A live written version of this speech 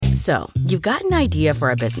So, you've got an idea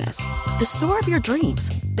for a business. The store of your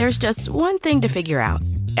dreams. There's just one thing to figure out.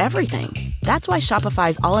 Everything. That's why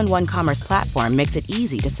Shopify's all-in-one commerce platform makes it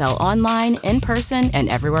easy to sell online, in person, and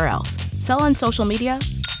everywhere else. Sell on social media,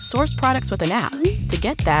 source products with an app to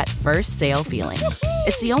get that first sale feeling.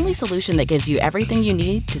 It's the only solution that gives you everything you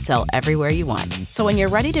need to sell everywhere you want. So when you're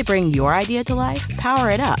ready to bring your idea to life, power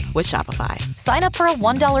it up with Shopify. Sign up for a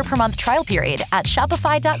 $1 per month trial period at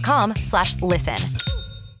shopify.com/listen.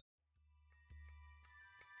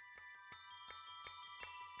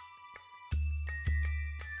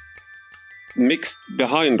 Mixed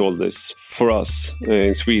behind all this for us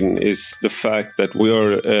in Sweden is the fact that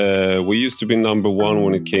we used to be number one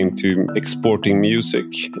when it came to exporting music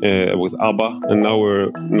with ABBA, and now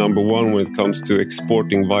we're number one when it comes to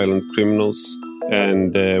exporting violent criminals.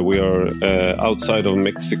 And we are outside of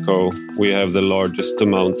Mexico. We have the largest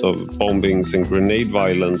amount of bombings and grenade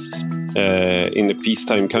violence in a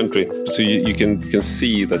peacetime country. So you can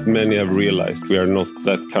see that many have realized we are not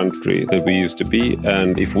that country that we used to be.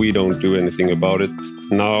 And if we don't do anything about it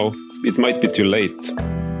now, it might be too late.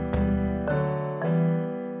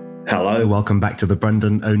 Hello, welcome back to the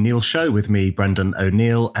Brendan O'Neill Show with me, Brendan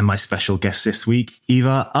O'Neill, and my special guest this week,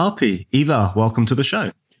 Ivar Arpi. Ivar, welcome to the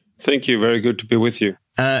show. Thank you. Very good to be with you.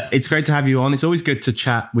 It's great to have you on. It's always good to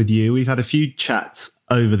chat with you. We've had a few chats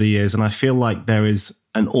over the years, and I feel like there is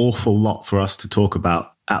an awful lot for us to talk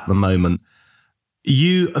about at the moment.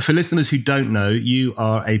 You, for listeners who don't know, you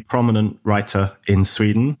are a prominent writer in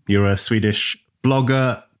Sweden. You're a Swedish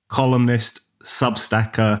blogger, columnist,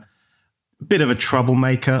 Substacker, bit of a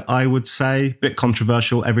troublemaker, I would say, bit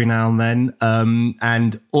controversial every now and then.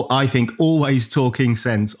 And I think always talking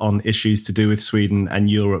sense on issues to do with Sweden and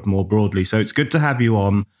Europe more broadly. So it's good to have you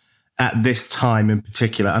on at this time in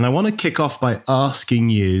particular. And I want to kick off by asking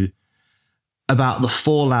you about the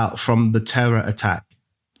fallout from the terror attack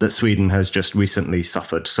that Sweden has just recently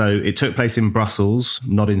suffered. So it took place in Brussels,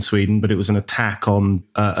 not in Sweden, but it was an attack on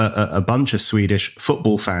a bunch of Swedish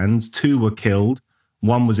football fans. 2 were killed,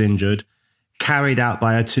 1 was injured, carried out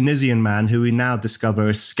by a Tunisian man who we now discover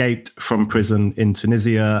escaped from prison in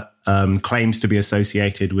Tunisia, claims to be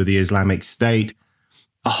associated with the Islamic State.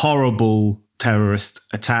 A horrible terrorist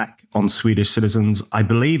attack on Swedish citizens. I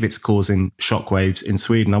believe it's causing shockwaves in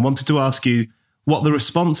Sweden. I wanted to ask you what the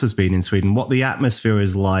response has been in Sweden, what the atmosphere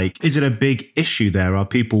is like. Is it a big issue there? Are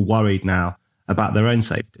people worried now about their own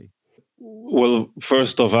safety? Well,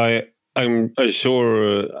 first off, I'm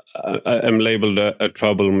sure I'm labeled a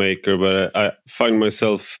troublemaker, but I find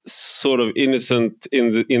myself sort of innocent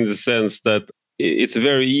in the sense that it's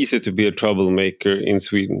very easy to be a troublemaker in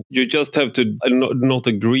Sweden. You just have to not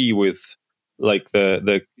agree with like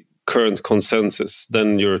the current consensus,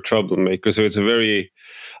 then you're a troublemaker. So it's a very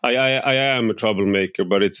I am a troublemaker,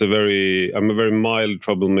 but I'm a very mild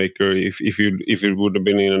troublemaker if it would have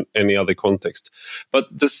been in any other context. But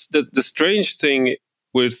the strange thing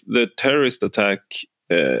with the terrorist attack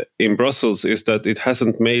in Brussels is that it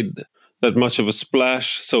hasn't made that much of a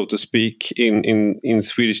splash, so to speak, in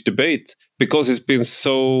Swedish debate, because it's been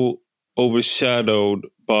so overshadowed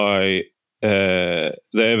by the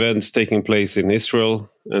events taking place in Israel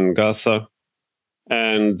and Gaza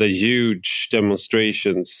and the huge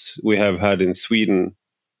demonstrations we have had in Sweden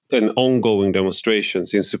and ongoing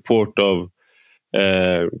demonstrations in support of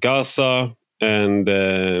Gaza. And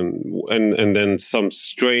then some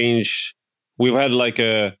strange. We've had like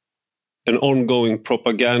an ongoing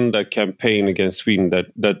propaganda campaign against Sweden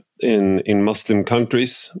that in Muslim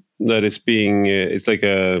countries that is being it's like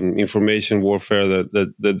a information warfare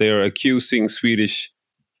that they are accusing Swedish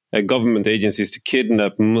government agencies to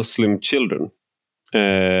kidnap Muslim children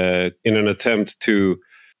in an attempt to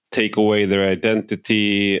take away their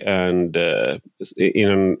identity and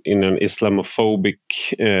in an Islamophobic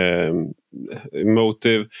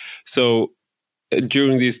motive. So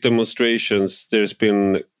during these demonstrations, there's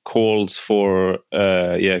been calls for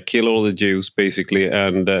kill all the Jews, basically,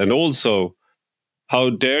 and also, how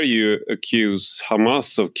dare you accuse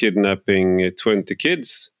Hamas of kidnapping 20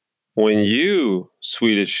 kids when you,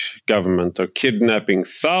 Swedish government, are kidnapping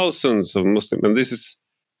thousands of Muslims? And this is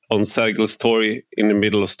on Sergels Torg in the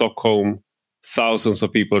middle of Stockholm. Thousands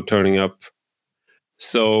of people are turning up.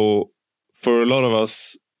 So for a lot of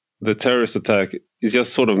us, the terrorist attack is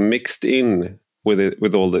just sort of mixed in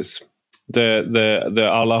with all this. The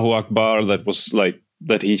Allahu Akbar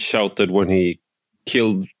that he shouted when he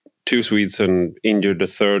killed 2 Swedes and injured a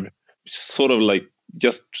third, sort of like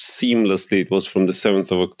just seamlessly, it was from the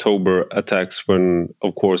 7th of October attacks when,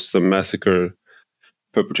 of course, the massacre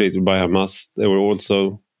perpetrated by Hamas, they were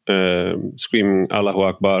also screaming Allahu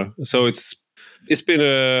Akbar. So it's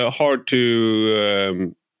been hard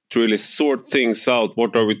to to really sort things out.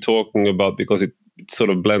 What are we talking about? Because it sort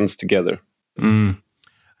of blends together.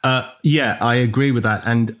 Yeah, I agree with that.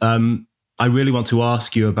 And I really want to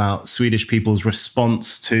ask you about Swedish people's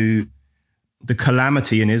response to the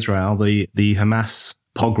calamity in Israel, the Hamas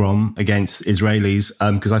pogrom against Israelis,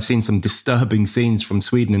 because I've seen some disturbing scenes from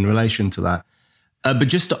Sweden in relation to that. But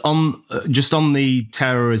just on the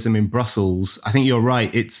terrorism in Brussels, I think you're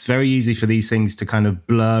right. It's very easy for these things to kind of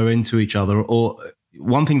blur into each other. Or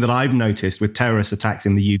one thing that I've noticed with terrorist attacks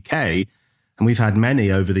in the UK, and we've had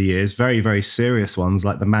many over the years, very, very serious ones,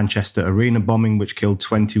 like the Manchester Arena bombing, which killed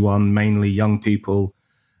 21 mainly young people,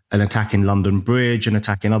 an attack in London Bridge, an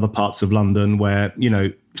attack in other parts of London where,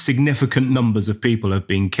 significant numbers of people have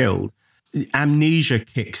been killed. Amnesia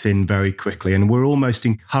kicks in very quickly, and we're almost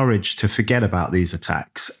encouraged to forget about these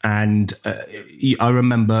attacks. And I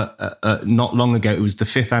remember not long ago, it was the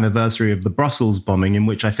 5th anniversary of the Brussels bombing, in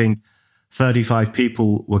which I think 35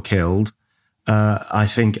 people were killed. I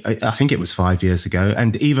think it was 5 years ago.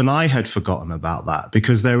 And even I had forgotten about that,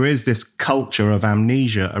 because there is this culture of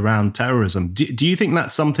amnesia around terrorism. Do you think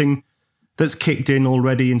that's something that's kicked in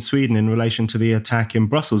already in Sweden in relation to the attack in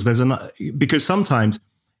Brussels? Because sometimes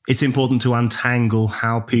it's important to untangle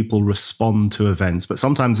how people respond to events, but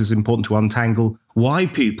sometimes it's important to untangle why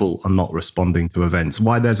people are not responding to events,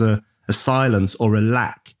 why there's a silence or a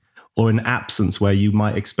lack or an absence where you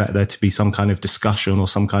might expect there to be some kind of discussion or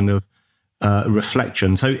some kind of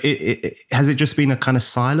reflection. So has it just been a kind of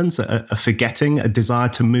silence, a forgetting, a desire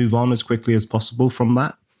to move on as quickly as possible from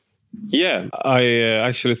that? Yeah, I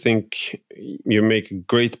actually think you make a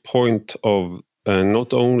great point of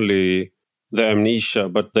not only the amnesia,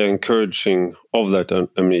 but the encouraging of that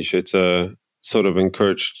amnesia. It's sort of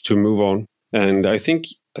encouraged to move on. And I think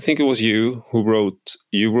it was you who wrote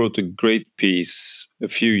a great piece a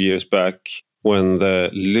few years back when the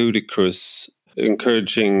ludicrous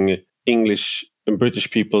encouraging English and British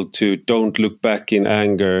people to don't look back in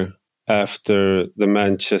anger after the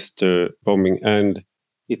Manchester bombing. And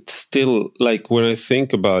it's still, like, when I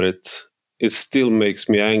think about it, it still makes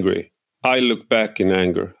me angry. I look back in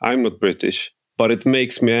anger. I'm not British, but it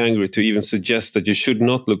makes me angry to even suggest that you should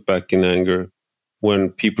not look back in anger when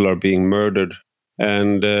people are being murdered.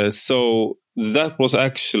 And so that was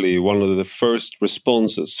actually one of the first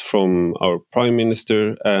responses from our Prime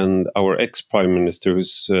Minister and our ex-Prime Minister,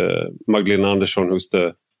 who's Magdalena Andersson, who's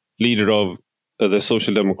the leader of the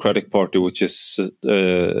Social Democratic Party, which is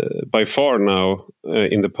by far now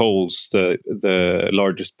in the polls the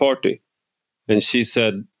largest party. And she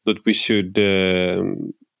said that we should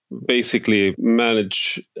basically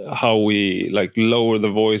manage how we lower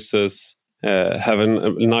the voices, have a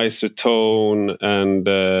nicer tone. And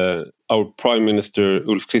our Prime Minister,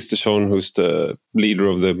 Ulf Kristersson, who's the leader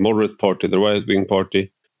of the moderate party, the right-wing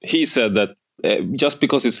party, he said that just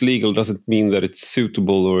because it's legal doesn't mean that it's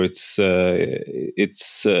suitable or it's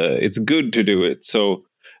good to do it. So,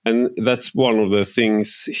 and that's one of the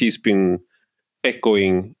things he's been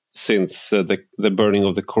echoing since the burning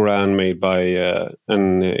of the Quran made by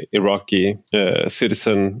an Iraqi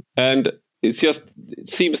citizen. And it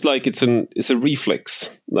seems like it's a reflex.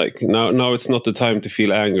 Like now it's not the time to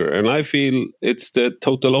feel anger, and I feel it's the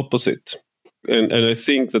total opposite. And I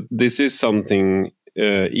think that this is something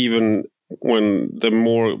even when the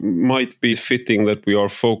more might be fitting that we are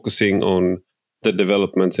focusing on the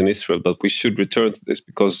developments in Israel, but we should return to this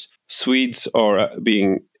because Swedes are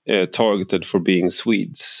being targeted for being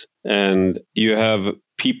Swedes. And you have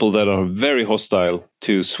people that are very hostile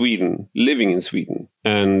to Sweden, living in Sweden.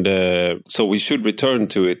 And so we should return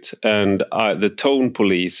to it. And the tone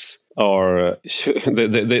police are,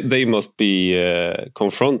 they must be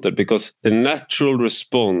confronted, because the natural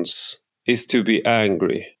response is to be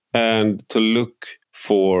angry and to look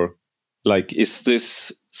for, is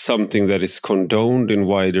this something that is condoned in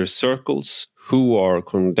wider circles? Who are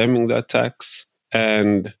condemning the attacks?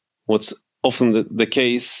 And what's often the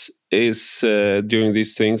case is during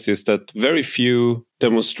these things is that very few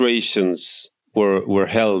demonstrations were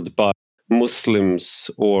held by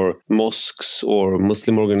Muslims or mosques or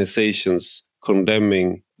Muslim organizations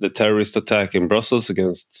condemning the terrorist attack in Brussels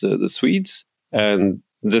against the Swedes. And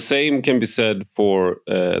the same can be said for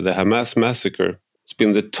the Hamas massacre. It's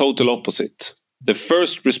been the total opposite. The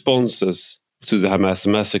first responses to the Hamas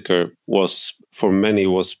massacre was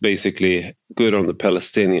basically good on the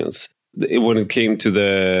Palestinians. When it came to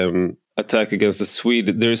the attack against the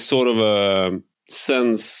Swedes, there's sort of a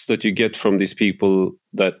sense that you get from these people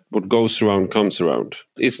that what goes around comes around.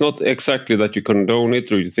 It's not exactly that you condone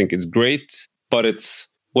it or you think it's great, but it's,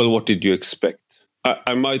 well, what did you expect?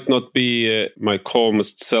 I might not be my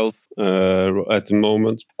calmest self at the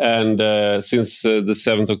moment, and since the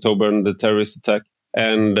 7th October and the terrorist attack.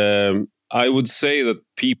 And I would say that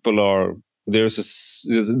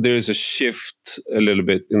there's a shift a little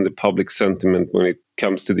bit in the public sentiment when it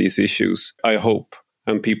comes to these issues, I hope.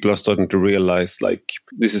 And people are starting to realize, like,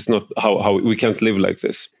 this is not how we can't live like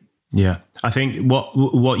this. Yeah, I think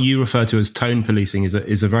what you refer to as tone policing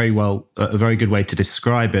is a very good way to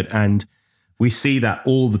describe it. And we see that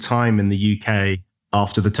all the time in the UK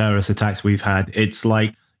after the terrorist attacks we've had. It's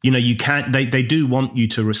like, you can't, they do want you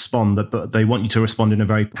to respond, but they want you to respond in a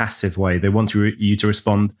very passive way. They want you to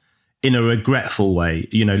respond in a regretful way,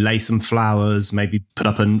 lay some flowers, maybe put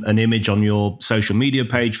up an image on your social media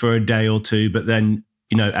page for a day or two. But then,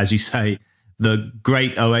 as you say, the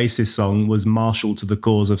great Oasis song was martial to the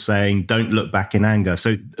cause of saying, don't look back in anger.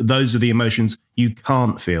 So those are the emotions you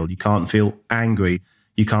can't feel. You can't feel angry.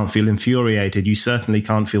 You can't feel infuriated. You certainly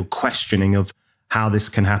can't feel questioning of how this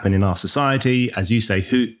can happen in our society. As you say,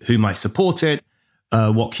 who might support it?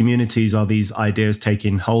 What communities are these ideas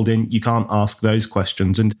taking hold in? You can't ask those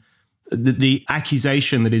questions. And the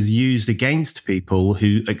accusation that is used against people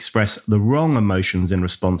who express the wrong emotions in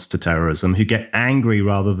response to terrorism, who get angry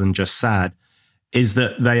rather than just sad, is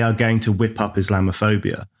that they are going to whip up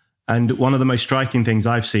Islamophobia. And one of the most striking things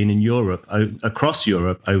I've seen in Europe, across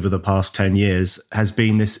Europe over the past 10 years, has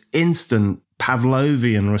been this instant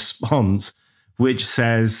Pavlovian response, which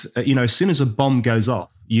says, as soon as a bomb goes off,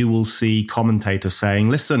 you will see commentators saying,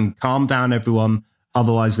 listen, calm down, everyone,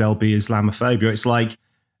 otherwise there'll be Islamophobia. It's like,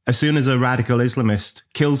 as soon as a radical Islamist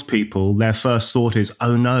kills people, their first thought is,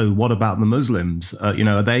 oh no, what about the Muslims?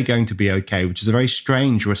 Are they going to be okay? Which is a very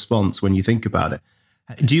strange response when you think about it.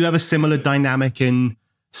 Do you have a similar dynamic in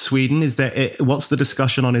Sweden? What's the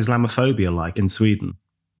discussion on Islamophobia like in Sweden?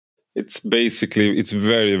 It's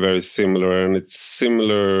very, very similar. And it's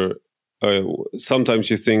similar. Sometimes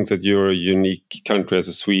you think that you're a unique country as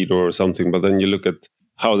a Swede or something, but then you look at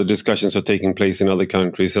how the discussions are taking place in other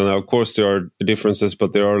countries. And of course, there are differences,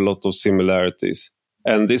 but there are a lot of similarities.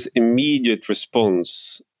 And this immediate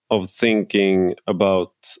response of thinking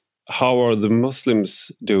about how are the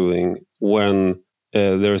Muslims doing when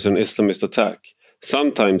there's an Islamist attack.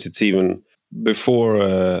 Sometimes it's even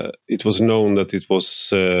before it was known that it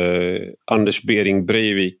was Anders Behring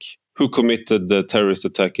Breivik who committed the terrorist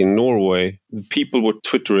attack in Norway. People were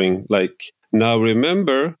twittering like, now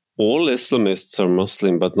remember, all Islamists are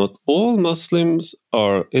Muslim, but not all Muslims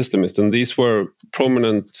are Islamists. And these were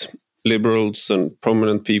prominent liberals and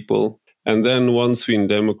prominent people. And then one Sweden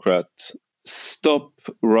Democrat stopped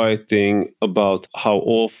writing about how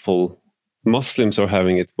awful Muslims are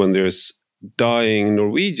having it when there's dying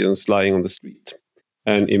Norwegians lying on the street.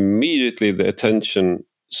 And immediately the attention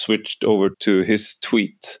switched over to his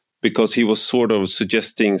tweet because he was sort of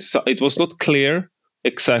suggesting, it was not clear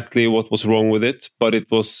exactly what was wrong with it, but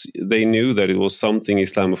they knew that it was something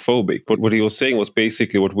Islamophobic. But what he was saying was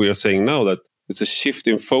basically what we are saying now, that it's a shift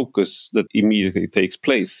in focus that immediately takes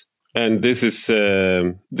place. And this has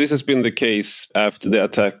been the case after the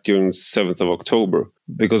attack during 7th of October.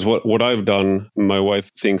 Because what I've done, my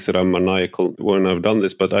wife thinks that I'm maniacal when I've done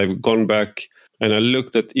this, but I've gone back and I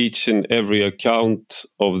looked at each and every account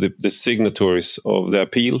of the signatories of the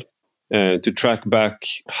appeal to track back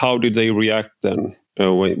how did they react then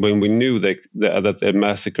when we knew that a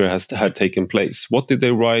massacre had taken place. What did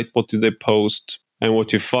they write? What did they post? And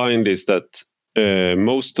what you find is that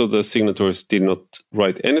most of the signatories did not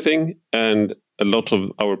write anything, and a lot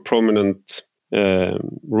of our prominent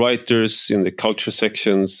writers in the culture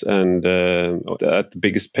sections and at the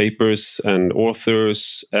biggest papers and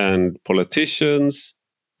authors and politicians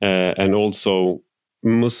and also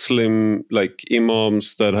Muslim like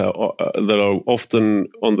imams that are often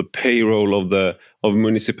on the payroll of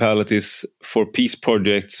municipalities for peace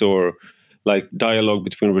projects or like dialogue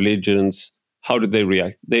between religions. How did they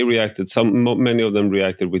react? They reacted. Many of them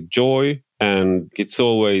reacted with joy, and it's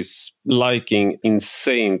always liking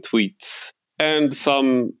insane tweets. And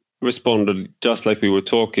some responded just like we were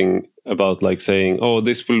talking about, like saying, "Oh,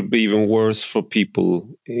 this will be even worse for people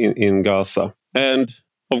in Gaza." And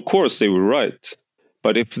of course, they were right.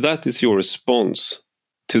 But if that is your response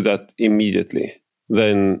to that immediately,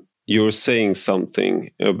 then you're saying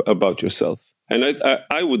something about yourself. And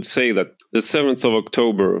I would say that the 7th of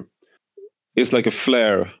October is like a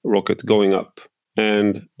flare rocket going up.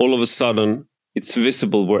 And all of a sudden, it's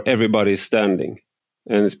visible where everybody is standing.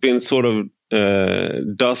 And it's been sort of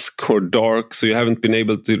dusk or dark, so you haven't been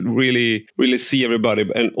able to really see everybody.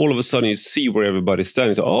 And all of a sudden, you see where everybody's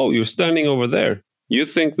standing. So, oh, you're standing over there. You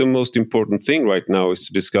think the most important thing right now is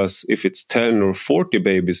to discuss if it's 10 or 40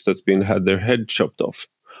 babies that's had their head chopped off.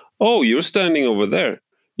 Oh, you're standing over there.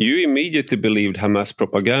 you immediately believed Hamas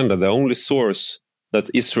propaganda, the only source that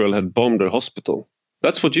Israel had bombed a hospital.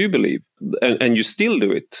 That's what you believe, and you still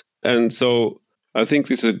do it. And so I think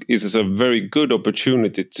this is a very good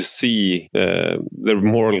opportunity to see their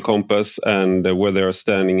moral compass and where they are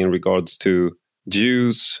standing in regards to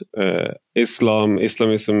Jews,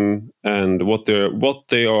 Islamism, and what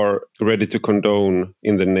they are ready to condone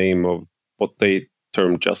in the name of what they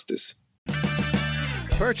term justice.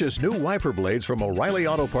 Purchase new wiper blades from O'Reilly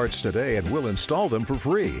Auto Parts today and we'll install them for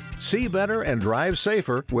free. See better and drive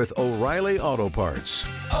safer with O'Reilly Auto Parts.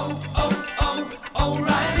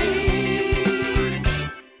 O'Reilly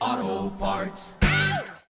Auto Parts.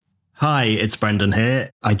 Hi, it's Brendan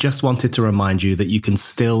here. I just wanted to remind you that you can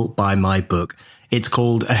still buy my book. It's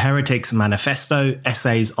called A Heretic's Manifesto,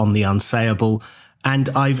 Essays on the Unsayable. And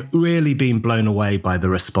I've really been blown away by the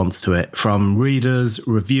response to it from readers,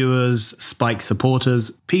 reviewers, Spike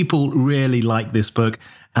supporters. People really like this book,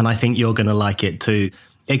 and I think you're going to like it too.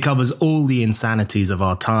 It covers all the insanities of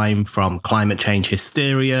our time, from climate change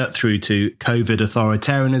hysteria through to COVID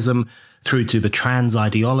authoritarianism, through to the trans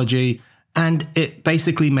ideology. And it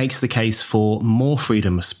basically makes the case for more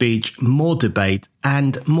freedom of speech, more debate,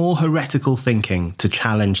 and more heretical thinking to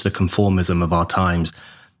challenge the conformism of our times.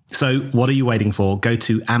 So what are you waiting for? Go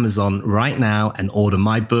to Amazon right now and order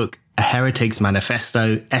my book, A Heretic's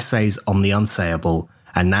Manifesto, Essays on the Unsayable.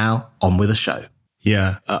 And now, on with the show.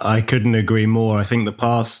 Yeah, I couldn't agree more. I think the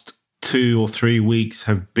past 2 or 3 weeks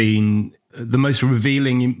have been the most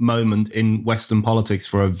revealing moment in Western politics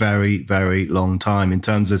for a very, very long time. In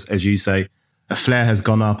terms of, as you say, a flare has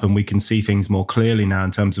gone up and we can see things more clearly now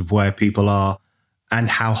in terms of where people are and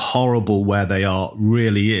how horrible where they are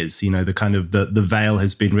really is. You know, the kind of the veil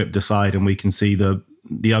has been ripped aside and we can see the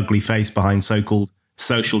ugly face behind so-called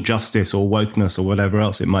social justice or wokeness or whatever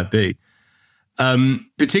else it might be.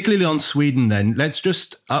 Particularly on Sweden then,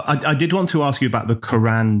 I did want to ask you about the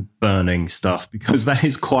Quran burning stuff, because that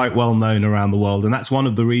is quite well known around the world. And that's one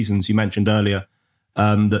of the reasons you mentioned earlier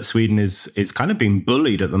that Sweden is kind of being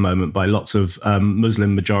bullied at the moment by lots of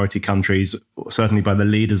Muslim majority countries, certainly by the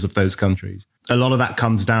leaders of those countries. A lot of that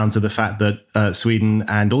comes down to the fact that Sweden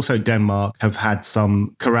and also Denmark have had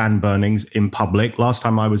some Quran burnings in public. Last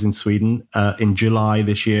time I was in Sweden, in July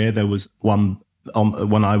this year, there was one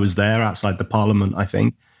when I was there outside the parliament, I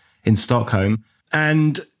think, in Stockholm.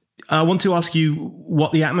 And I want to ask you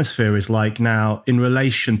what the atmosphere is like now in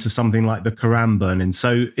relation to something like the Quran burning.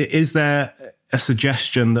 So is there a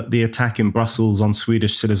suggestion that the attack in Brussels on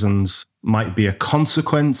Swedish citizens might be a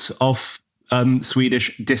consequence of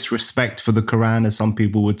Swedish disrespect for the Quran, as some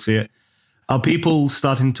people would see it? Are people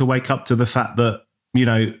starting to wake up to the fact that, you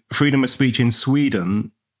know, freedom of speech in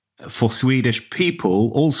Sweden for Swedish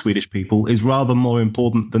people, all Swedish people, is rather more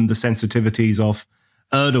important than the sensitivities of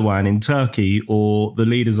Erdogan in Turkey or the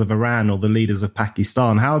leaders of Iran or the leaders of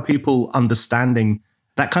Pakistan? How are people understanding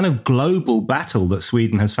that kind of global battle that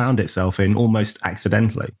Sweden has found itself in almost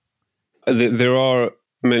accidentally? There are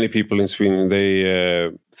many people in Sweden,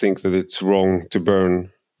 they think that it's wrong to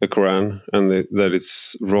burn the Quran and that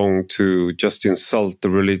it's wrong to just insult the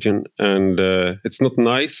religion. And it's not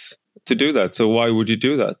nice to do that. So why would you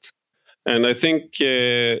do that? And I think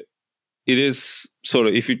it is sort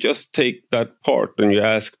of, if you just take that part and you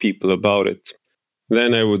ask people about it,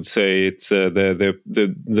 then I would say it's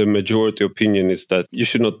the majority opinion is that you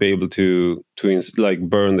should not be able to like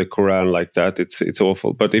burn the Quran like that. It's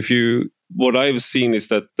awful. But what I've seen is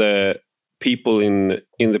that the people in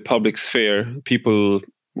the public sphere, people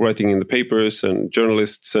writing in the papers and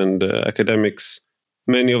journalists and academics,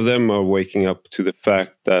 many of them are waking up to the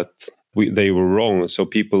fact that they were wrong. So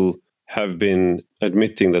people have been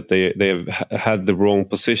admitting that they have had the wrong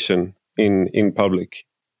position in public.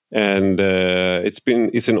 And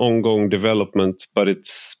it's an ongoing development, but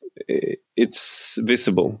it's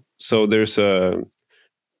visible. So there's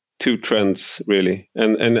two trends really,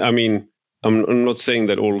 and I mean, I'm not saying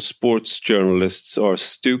that all sports journalists are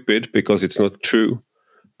stupid, because it's not true,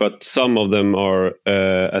 but some of them are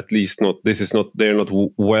at least not. They're not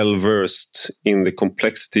well versed in the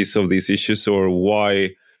complexities of these issues or why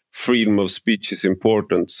freedom of speech is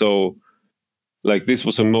important. So, like, this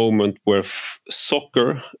was a moment where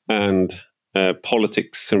soccer and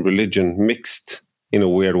politics and religion mixed in a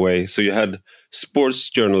weird way. So you had sports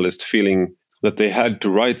journalists feeling that they had to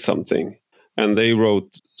write something, and they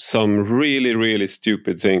wrote some really, really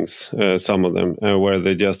stupid things. Some of them where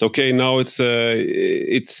they just, okay, now it's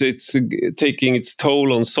taking its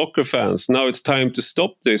toll on soccer fans. Now it's time to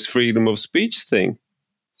stop this freedom of speech thing.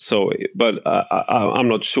 So, but I'm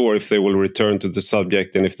not sure if they will return to the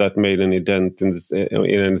subject and if that made any dent in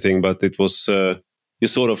anything. But it was, you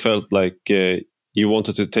sort of felt like you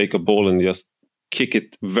wanted to take a ball and just kick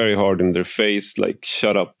it very hard in their face, like,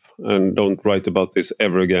 shut up and don't write about this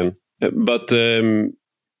ever again. But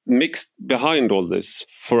mixed behind all this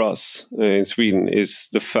for us in Sweden is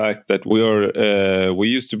the fact that we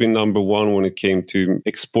used to be number one when it came to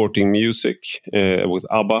exporting music with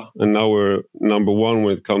ABBA, and now we're number one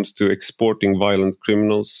when it comes to exporting violent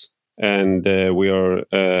criminals. And we are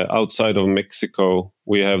outside of Mexico.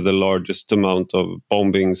 We have the largest amount of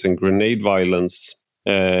bombings and grenade violence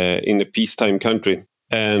in a peacetime country.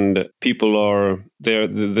 And people are there,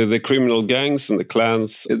 the criminal gangs and the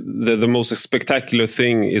clans. The most spectacular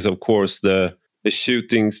thing is, of course, the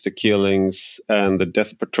shootings, the killings, and the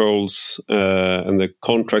death patrols, and the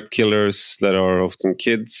contract killers that are often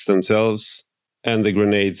kids themselves, and the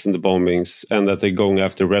grenades and the bombings, and that they're going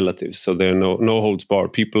after relatives. So there are no holds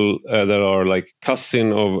barred. People that are like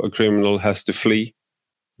cousin of a criminal has to flee.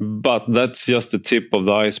 But that's just the tip of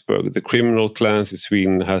the iceberg. The criminal clans in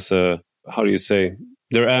Sweden has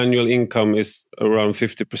their annual income is around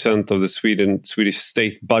 50% of the Swedish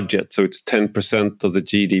state budget. So it's 10% of the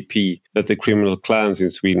GDP that the criminal clans in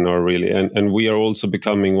Sweden are really. And we are also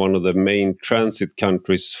becoming one of the main transit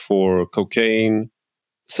countries for cocaine.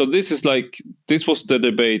 So this was the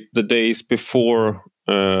debate the days before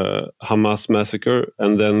Hamas massacre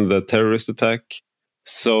and then the terrorist attack.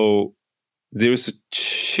 So there's a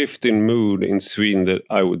shift in mood in Sweden that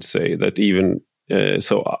I would say that even...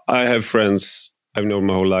 so I have friends I've known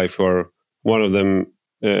my whole life, or one of them,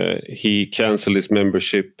 he canceled his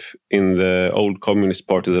membership in the old Communist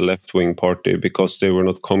Party, the left-wing party, because they were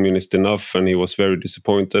not communist enough, and he was very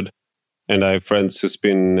disappointed. And I have friends who's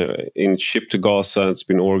been in Ship to Gaza, and it's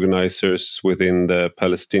been organizers within the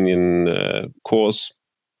Palestinian cause.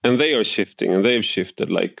 And they are shifting, and they've shifted.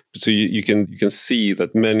 So you can see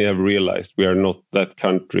that many have realized we are not that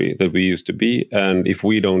country that we used to be. And if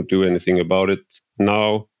we don't do anything about it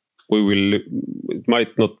now, we will.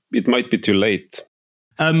 It might be too late.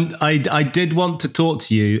 I did want to talk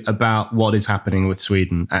to you about what is happening with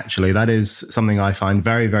Sweden. Actually, that is something I find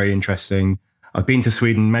very, very interesting. I've been to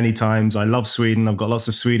Sweden many times. I love Sweden. I've got lots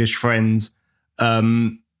of Swedish friends.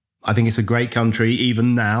 I think it's a great country.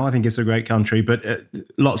 Even now, I think it's a great country. But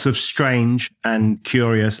lots of strange and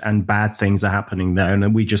curious and bad things are happening there,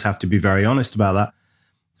 and we just have to be very honest about that.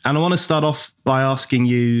 And I want to start off by asking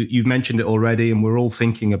you, you've mentioned it already, and we're all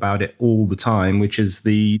thinking about it all the time, which is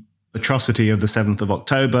the atrocity of the 7th of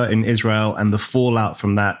October in Israel and the fallout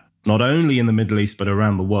from that, not only in the Middle East, but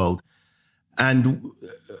around the world. And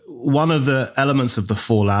one of the elements of the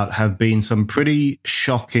fallout have been some pretty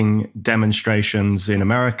shocking demonstrations in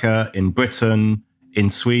America, in Britain, in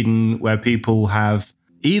Sweden, where people have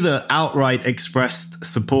either outright expressed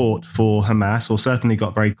support for Hamas or certainly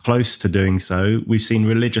got very close to doing so. We've seen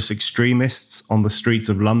religious extremists on the streets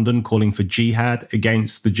of London calling for jihad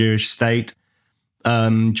against the Jewish state,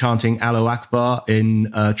 chanting Allahu Akbar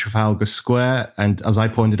in Trafalgar Square. And as I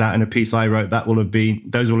pointed out in a piece I wrote, those will have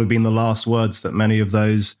been the last words that many of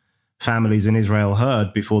those families in Israel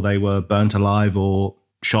heard before they were burnt alive or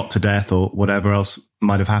shot to death or whatever else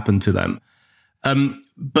might have happened to them.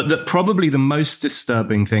 But probably the most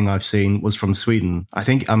disturbing thing I've seen was from Sweden.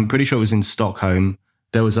 I'm pretty sure it was in Stockholm.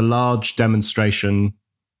 There was a large demonstration,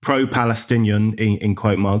 pro-Palestinian in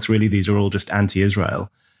quote marks. Really, these are all just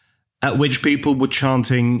anti-Israel, at which people were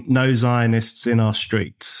chanting "No Zionists in our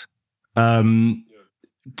streets."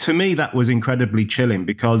 To me, that was incredibly chilling,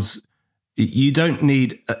 because you don't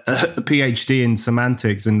need a PhD in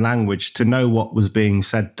semantics and language to know what was being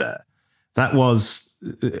said there.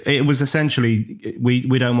 It was essentially,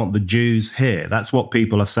 we don't want the Jews here. That's what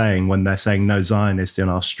people are saying when they're saying "No Zionists in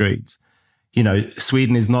our streets." You know,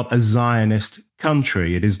 Sweden is not a Zionist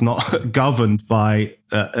country. It is not governed by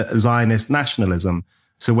a Zionist nationalism.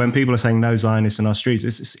 So when people are saying "No Zionists in our streets,"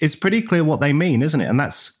 it's pretty clear what they mean, isn't it? And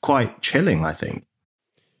that's quite chilling, I think.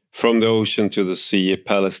 From the ocean to the sea,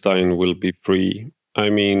 Palestine will be free. I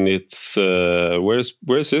mean, it's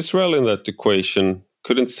where's Israel in that equation?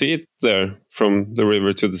 Couldn't see it there from the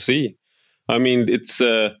river to the sea. I mean, it's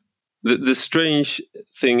the strange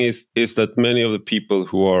thing is that many of the people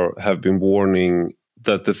who have been warning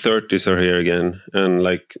that the 30s are here again, and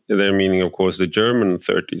like they're meaning, of course, the German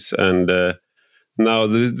 30s, and now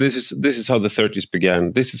this is how the 30s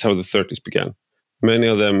began. This is how the 30s began. Many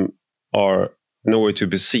of them are nowhere to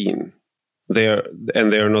be seen. They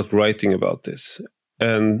are not writing about this,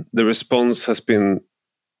 and the response has been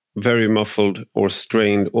very muffled or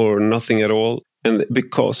strained or nothing at all. And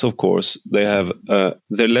because, of course, they have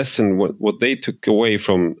their lesson, what they took away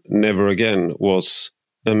from Never Again was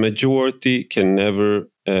a majority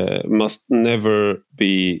must never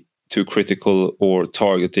be too critical or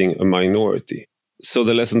targeting a minority. So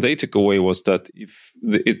the lesson they took away was that if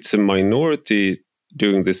it's a minority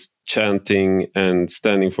doing this chanting and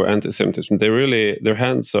standing for anti-Semitism, their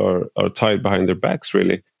hands are tied behind their backs,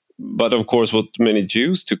 really. But of course, what many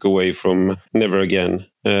Jews took away from Never Again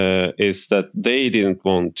is that they didn't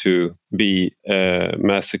want to be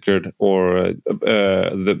massacred or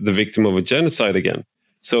the victim of a genocide again.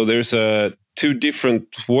 So there's two different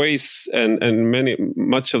ways, and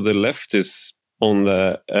much of the left is on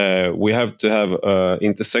the we have to have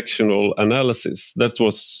intersectional analysis. That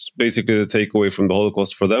was basically the takeaway from the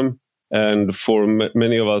Holocaust for them. And for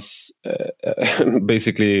many of us,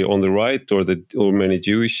 basically on the right or many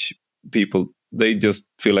Jewish people, they just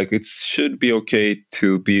feel like it should be okay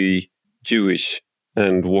to be Jewish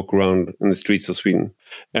and walk around in the streets of Sweden.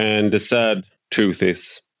 And the sad truth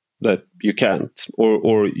is that you can't,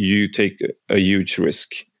 or you take a huge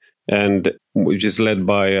risk. And which is led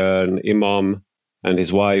by an imam and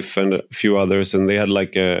his wife and a few others, and they had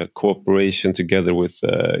like a cooperation together with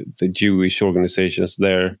the Jewish organizations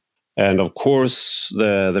there. And of course,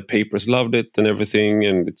 the papers loved it and everything.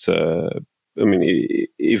 And it's,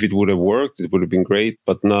 if it would have worked, it would have been great.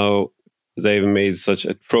 But now they've made such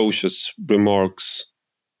atrocious remarks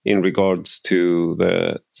in regards to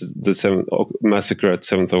the massacre at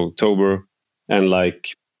 7th of October, and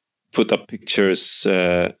like put up pictures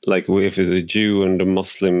like with a Jew and a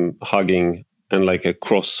Muslim hugging and like a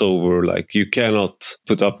crossover. Like, you cannot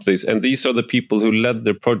put up this. And these are the people who led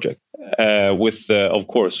the project of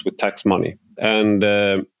course, with tax money. And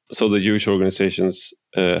so the Jewish organizations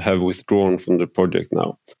have withdrawn from the project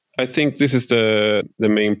now. I think this is the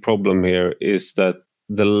main problem here, is that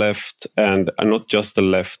the left, and not just the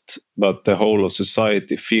left, but the whole of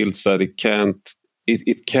society feels that it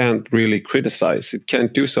can't really criticize. It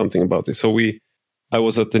can't do something about it. So I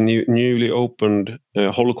was at the newly opened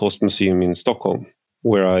Holocaust Museum in Stockholm,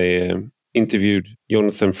 where I interviewed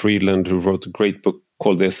Jonathan Friedland, who wrote a great book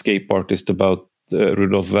called The Escape Artist about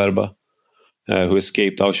Rudolf Verba, who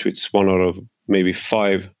escaped Auschwitz, one out of maybe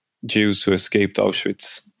 5 Jews who escaped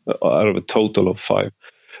Auschwitz, out of a total of 5.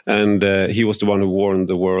 And he was the one who warned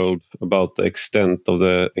the world about the extent of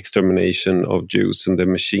the extermination of Jews and the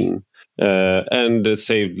machine, and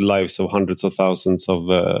saved lives of hundreds of thousands of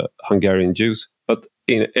Hungarian Jews. But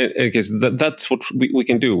in any case, that's what we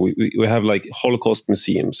can do. We have like Holocaust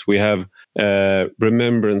museums, we have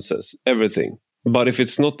remembrances, everything. But if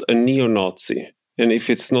it's not a neo-Nazi, and if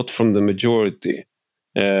it's not from the majority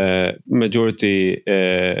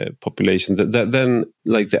population, then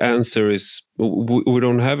like the answer is we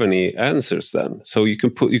don't have any answers then. So you can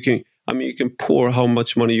pour how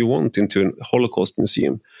much money you want into a Holocaust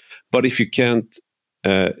museum, but if you can't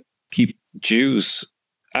keep Jews,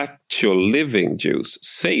 actual living Jews,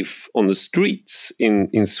 safe on the streets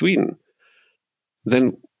in Sweden,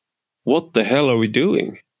 then what the hell are we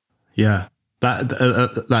doing? Yeah.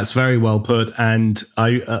 That's very well put, and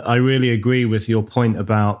I really agree with your point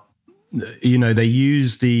about, they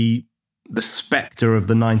use the specter of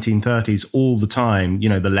the 1930s all the time,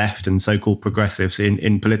 the left and so-called progressives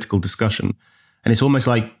in political discussion, and it's almost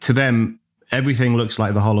like to them everything looks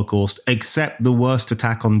like the Holocaust except the worst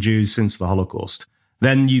attack on Jews since the Holocaust.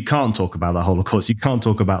 Then you can't talk about the Holocaust, you can't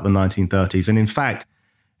talk about the 1930s, and in fact,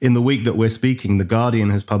 in the week that we're speaking, The Guardian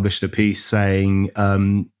has published a piece saying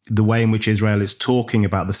the way in which Israel is talking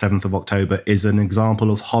about the 7th of October is an example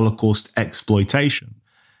of Holocaust exploitation.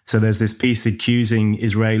 So there's this piece accusing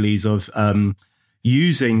Israelis of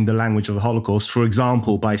using the language of the Holocaust, for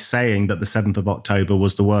example, by saying that the 7th of October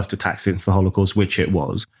was the worst attack since the Holocaust, which it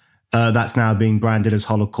was. That's now being branded as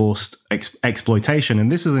Holocaust exploitation.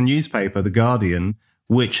 And this is a newspaper, The Guardian,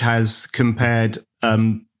 which has compared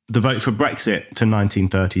the vote for Brexit to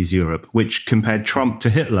 1930s Europe, which compared Trump to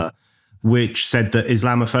Hitler, which said that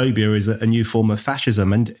Islamophobia is a new form of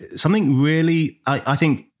fascism. And something really, I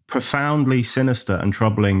think, profoundly sinister and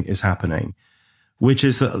troubling is happening, which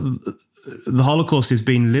is that the Holocaust is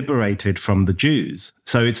being liberated from the Jews.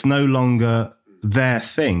 So it's no longer their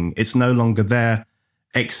thing. It's no longer their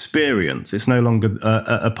experience. It's no longer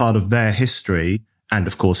a part of their history and,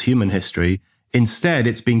 of course, human history. Instead,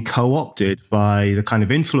 it's been co-opted by the kind of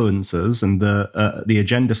influencers and the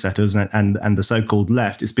agenda setters and the so-called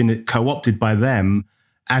left. It's been co-opted by them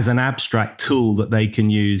as an abstract tool that they can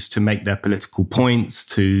use to make their political points,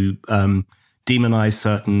 to demonize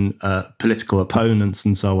certain political opponents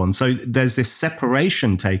and so on. So there's this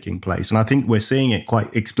separation taking place. And I think we're seeing it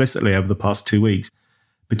quite explicitly over the past 2 weeks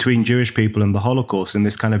between Jewish people and the Holocaust, in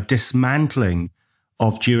this kind of dismantling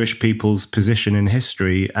of Jewish people's position in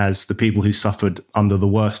history as the people who suffered under the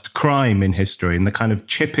worst crime in history, and the kind of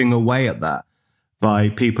chipping away at that by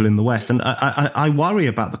people in the West. And I worry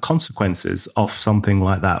about the consequences of something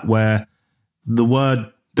like that, where the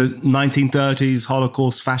 1930s,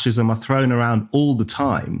 Holocaust, fascism are thrown around all the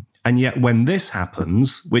time. And yet when this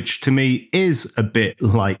happens, which to me is a bit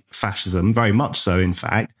like fascism, very much so, in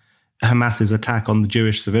fact, Hamas's attack on the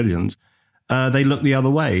Jewish civilians, they look the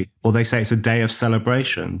other way, or they say it's a day of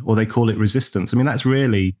celebration, or they call it resistance. I mean, that's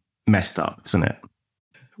really messed up, isn't it?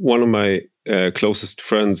 One of my closest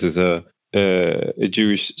friends is a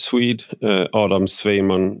Jewish Swede, Adam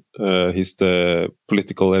Sveiman. He's the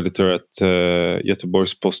political editor at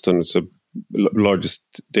Göteborgs-Posten. It's the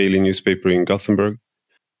largest daily newspaper in Gothenburg.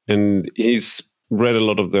 And he's read a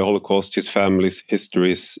lot of the Holocaust. His family's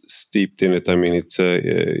history is steeped in it. I mean, it's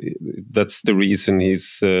that's the reason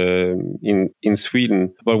he's in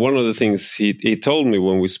Sweden. But one of the things he told me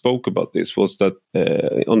when we spoke about this was that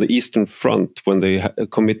on the Eastern Front, when they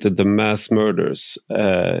committed the mass murders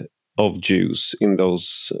of Jews in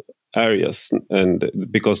those areas, and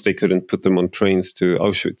because they couldn't put them on trains to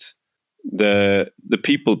Auschwitz, the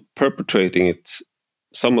people perpetrating it,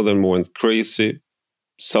 some of them went crazy.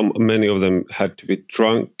 Many of them had to be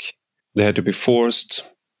drunk. They had to be forced.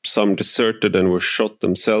 Some deserted and were shot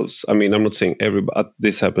themselves. I mean, I'm not saying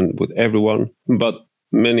this happened with everyone, but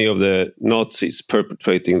many of the Nazis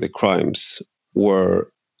perpetrating the crimes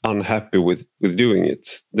were unhappy with doing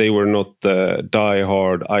it. They were not the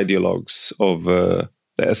die-hard ideologues of the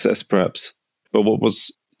SS, perhaps. But what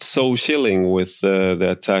was so chilling with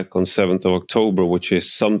the attack on 7th of October, which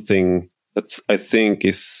is something that I think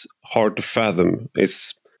is hard to fathom,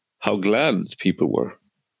 is how glad people were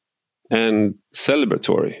and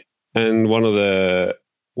celebratory. And one of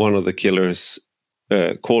the killers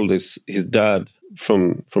called his dad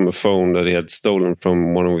from a phone that he had stolen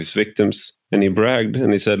from one of his victims, and he bragged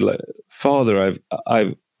and he said, "Father,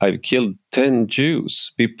 I've killed 10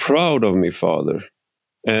 Jews. Be proud of me, Father."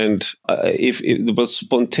 And if it was a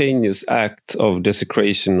spontaneous act of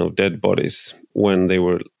desecration of dead bodies when they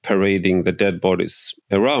were parading the dead bodies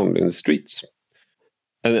around in the streets.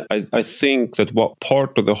 And I think that what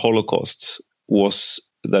part of the Holocaust was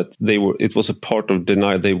that it was a part of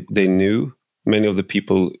denial. They knew, many of the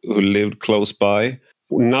people who lived close by.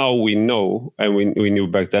 Now we know, and we knew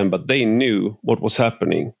back then, but they knew what was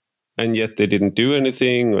happening. And yet they didn't do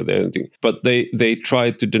anything, but they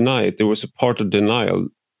tried to deny it. There was a part of denial.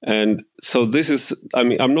 And so this is, I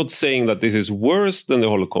mean, I'm not saying that this is worse than the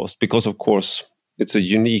Holocaust, because of course it's a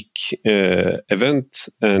unique event,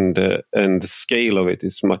 and the scale of it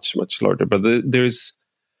is much, much larger. But there's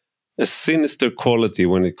a sinister quality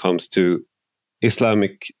when it comes to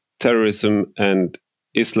Islamic terrorism and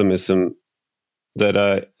Islamism that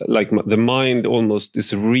the mind almost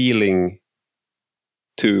is reeling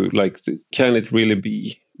to, can it really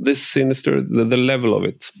be this sinister, the level of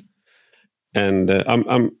it? And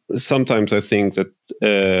I'm sometimes I think that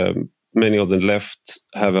many of the left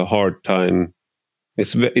have a hard time.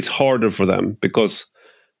 It's harder for them because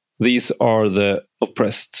these are the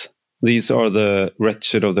oppressed, these are the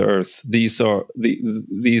wretched of the earth, these are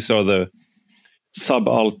the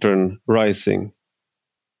subaltern rising,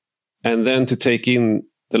 and then to take in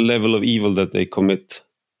the level of evil that they commit,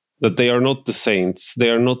 that they are not the saints, they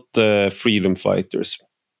are not the freedom fighters.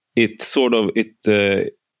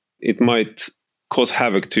 It might cause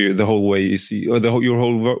havoc to the whole way you see, or your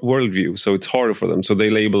whole worldview. So it's harder for them. So they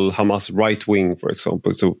label Hamas right wing, for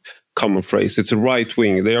example. It's a common phrase. It's a right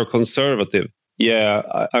wing. They are conservative. Yeah,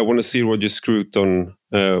 I want to see Roger Scruton,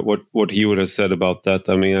 what he would have said about that.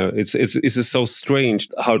 I mean, it's so strange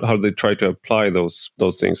how they try to apply those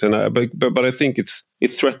things. And but I think it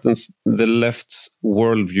threatens the left's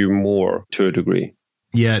worldview more to a degree.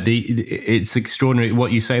 Yeah, it's extraordinary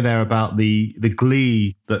what you say there about the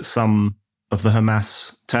glee that some of the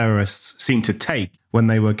Hamas terrorists seemed to take when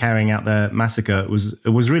they were carrying out their massacre. It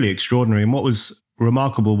was really extraordinary. And what was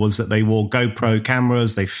remarkable was that they wore GoPro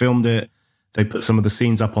cameras, they filmed it, they put some of the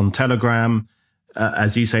scenes up on Telegram.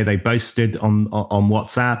 As you say, they boasted on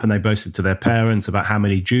WhatsApp, and they boasted to their parents about how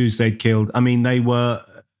many Jews they'd killed. I mean, there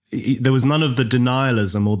was none of the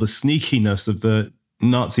denialism or the sneakiness of the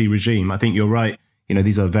Nazi regime. I think you're right. You know,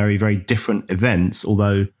 these are very, very different events,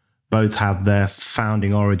 although both have their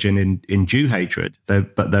founding origin in Jew hatred,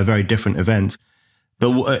 but they're very different events.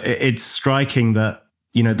 But it's striking that,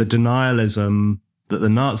 you know, the denialism that the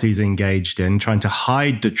Nazis engaged in, trying to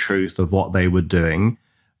hide the truth of what they were doing,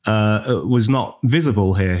 was not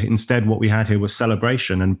visible here. Instead, what we had here was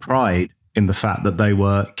celebration and pride in the fact that they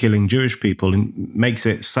were killing Jewish people, and makes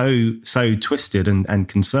it so twisted and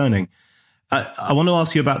concerning. I want to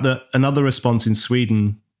ask you about another response in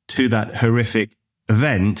Sweden to that horrific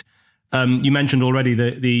event. You mentioned already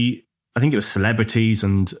the I think it was celebrities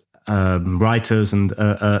and writers and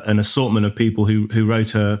an assortment of people who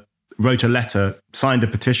wrote a letter, signed a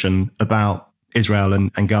petition about Israel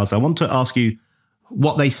and Gaza. I want to ask you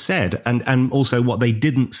what they said and also what they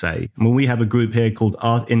didn't say. I mean, we have a group here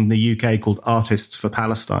in the UK called Artists for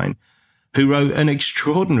Palestine, who wrote an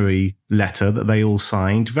extraordinary letter that they all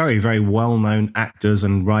signed. Very, very well-known actors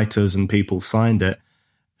and writers and people signed it.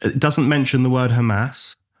 It doesn't mention the word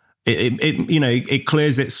Hamas. It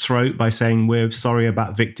clears its throat by saying we're sorry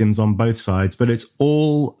about victims on both sides, but it's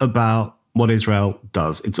all about what Israel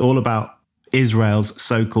does. It's all about Israel's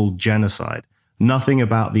so-called genocide. Nothing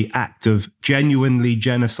about the act of genuinely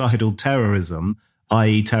genocidal terrorism,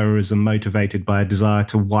 i.e. terrorism motivated by a desire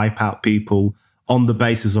to wipe out people on the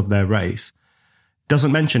basis of their race.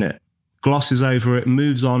 Doesn't mention it. Glosses over it,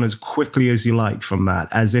 moves on as quickly as you like from that,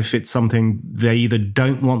 as if it's something they either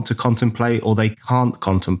don't want to contemplate or they can't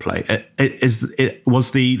contemplate.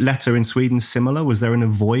 Was the letter in Sweden similar? Was there an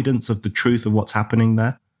avoidance of the truth of what's happening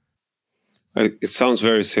there? It sounds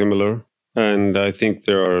very similar. And I think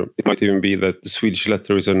it might even be that the Swedish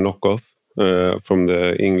letter is a knockoff from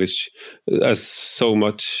the English, as so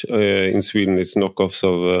much in Sweden is knockoffs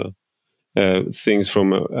of things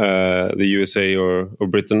from the USA or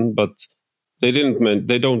Britain, but they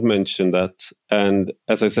don't mention that. And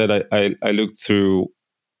as I said, I looked through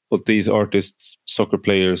what these artists, soccer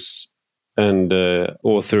players, and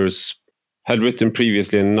authors had written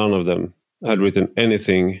previously, and none of them had written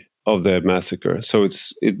anything of the massacre. So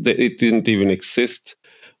it didn't even exist.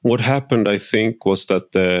 What happened, I think, was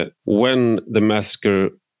that when the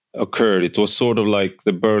massacre occurred, it was sort of like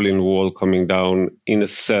the Berlin Wall coming down, in a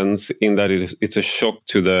sense, in that it's a shock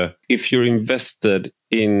to if you're invested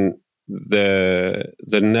in the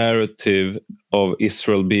narrative of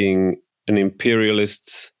Israel being an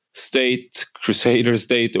imperialist state, crusader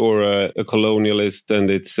state, or a colonialist,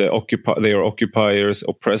 and it's they are occupiers,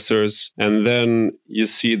 oppressors, and then you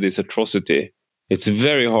see this atrocity. It's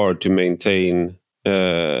very hard to maintain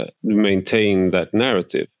that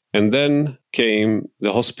narrative. And then came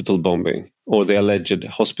the hospital bombing, or the alleged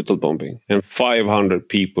hospital bombing, and 500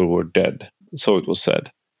 people were dead, so it was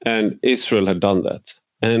said. And Israel had done that.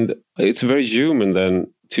 And it's very human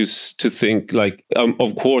then to think like,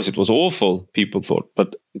 of course it was awful, people thought,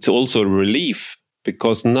 but it's also a relief,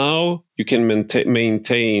 because now you can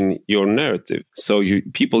maintain your narrative. So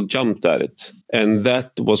people jumped at it. And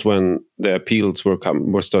that was when the appeals were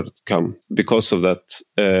started to come, because of that,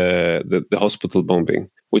 the hospital bombing,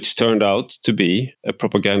 which turned out to be a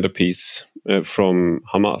propaganda piece from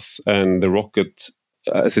Hamas. And the rocket,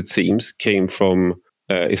 as it seems, came from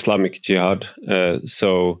Islamic Jihad.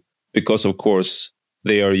 So because, of course,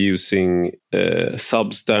 they are using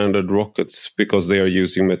substandard rockets, because they are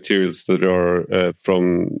using materials that are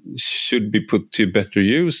should be put to better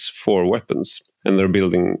use for weapons, and they're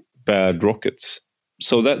building bad rockets.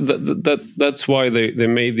 So that's why they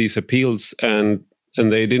made these appeals, and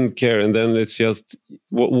they didn't care. And then it's just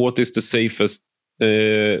what is the safest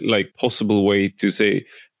possible way to say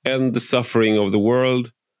end the suffering of the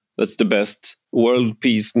world? That's the best. World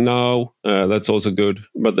peace now, that's also good.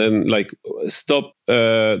 But then stop,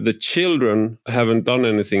 the children haven't done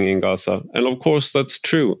anything in Gaza. And of course that's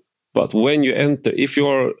true. But when you enter, if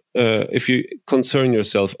you concern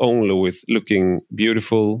yourself only with looking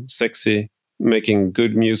beautiful, sexy, making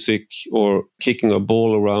good music, or kicking a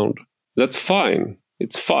ball around, that's fine.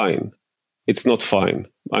 It's fine. It's not fine.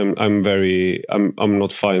 I'm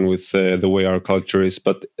not fine with the way our culture is,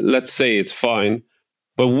 but let's say it's fine.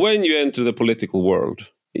 But when you enter the political world,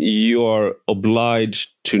 you are obliged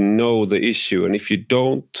to know the issue. And if you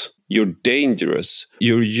don't, you're dangerous.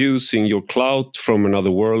 You're using your clout from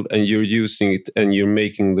another world, and you're using it, and you're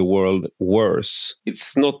making the world worse.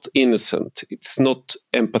 It's not innocent. It's not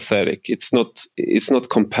empathetic. It's not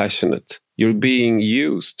compassionate. You're being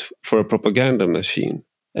used for a propaganda machine.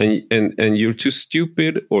 And you're too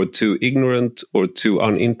stupid or too ignorant or too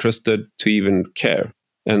uninterested to even care.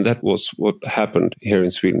 And that was what happened here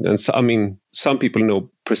in Sweden. And so, some people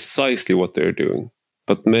know precisely what they're doing,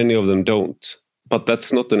 but many of them don't. But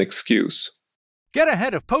that's not an excuse. Get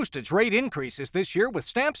ahead of postage rate increases this year with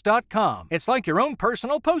Stamps.com. It's like your own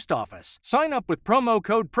personal post office. Sign up with promo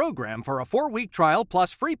code PROGRAM for a 4-week trial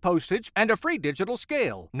plus free postage and a free digital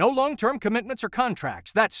scale. No long-term commitments or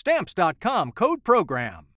contracts. That's Stamps.com, code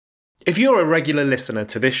PROGRAM. If you're a regular listener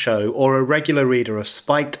to this show or a regular reader of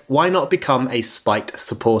Spiked, why not become a Spiked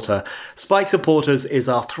supporter? Spiked supporters is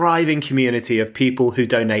our thriving community of people who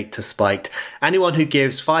donate to Spiked. Anyone who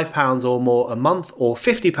gives £5 or more a month or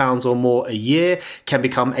 £50 or more a year can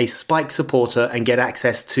become a Spiked supporter and get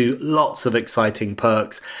access to lots of exciting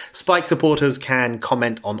perks. Spiked supporters can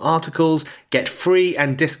comment on articles, get free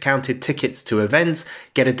and discounted tickets to events,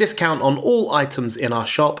 get a discount on all items in our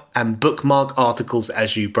shop, and bookmark articles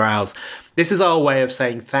as you browse. This is our way of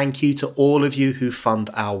saying thank you to all of you who fund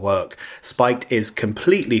our work. Spiked is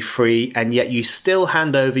completely free, and yet you still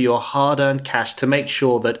hand over your hard-earned cash to make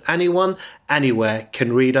sure that anyone, anywhere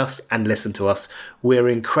can read us and listen to us. We're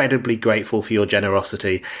incredibly grateful for your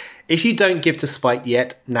generosity. If you don't give to Spiked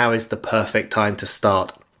yet, now is the perfect time to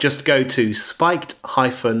start. Just go to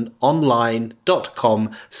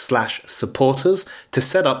spiked-online.com/supporters to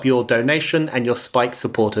set up your donation and your Spiked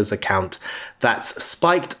supporters account. That's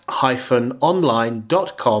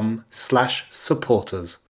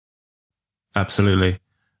spiked-online.com/supporters. Absolutely.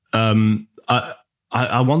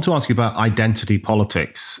 I want to ask you about identity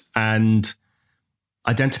politics and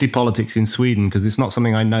identity politics in Sweden, because it's not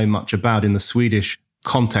something I know much about in the Swedish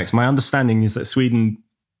context. My understanding is that Sweden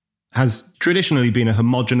has traditionally been a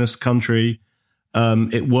homogenous country.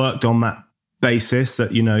 It worked on that basis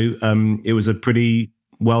that, it was a pretty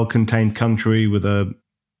well-contained country with a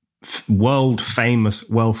world-famous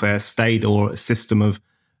welfare state or a system of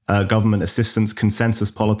government assistance, consensus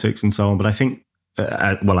politics, and so on. But I think,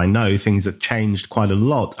 I know things have changed quite a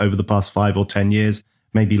lot over the past 5 or 10 years,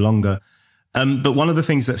 maybe longer. But one of the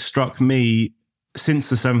things that struck me since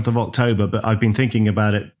the 7th of October, but I've been thinking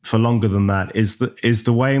about it for longer than that, is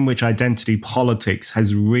the way in which identity politics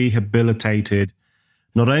has rehabilitated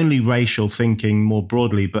not only racial thinking more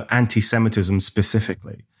broadly, but anti-Semitism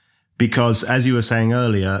specifically. Because as you were saying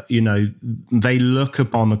earlier, they look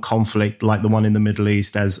upon a conflict like the one in the Middle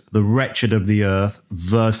East as the wretched of the earth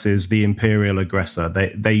versus the imperial aggressor.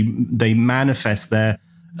 They manifest their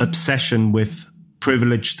obsession with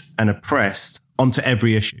privileged and oppressed onto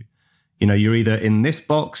every issue. You're either in this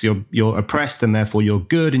box, you're oppressed and therefore you're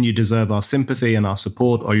good and you deserve our sympathy and our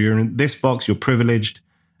support, or you're in this box, you're privileged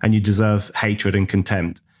and you deserve hatred and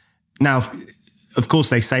contempt. Now, of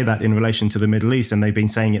course, they say that in relation to the Middle East, and they've been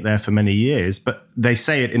saying it there for many years, but they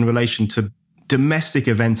say it in relation to domestic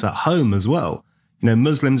events at home as well.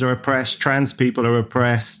 Muslims are oppressed, trans people are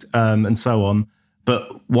oppressed, and so on. But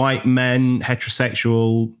white men,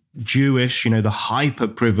 heterosexual, Jewish, the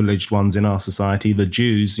hyper-privileged ones in our society, the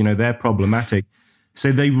Jews, they're problematic.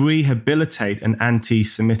 So they rehabilitate an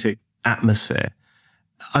anti-Semitic atmosphere.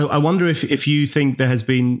 I wonder if you think there has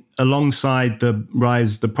been, alongside the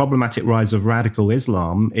problematic rise of radical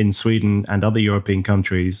Islam in Sweden and other European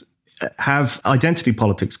countries, have identity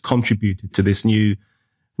politics contributed to this new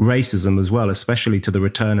racism as well, especially to the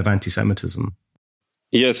return of anti-Semitism?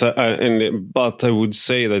 Yes, but I would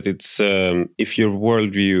say that it's if your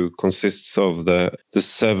worldview consists of the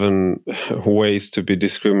 7 ways to be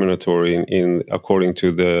discriminatory in according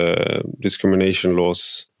to the discrimination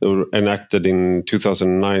laws that were enacted in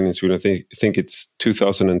 2009 in Sweden. I think it's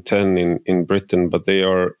 2010 in Britain, but they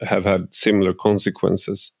have had similar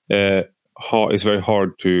consequences. It's very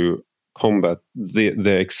hard to combat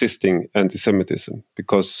the existing anti-Semitism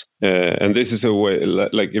because, and this is a way,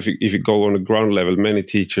 like if you go on a ground level, many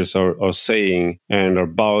teachers are saying and are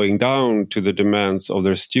bowing down to the demands of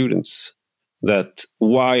their students that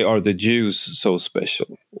why are the Jews so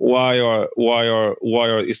special? Why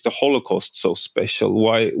is the Holocaust so special?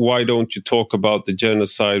 Why don't you talk about the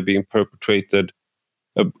genocide being perpetrated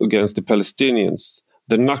against the Palestinians,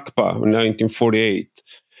 the Nakba in 1948?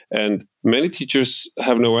 And many teachers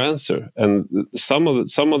have no answer, and some of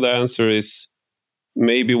the answer is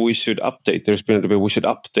maybe we should update. We should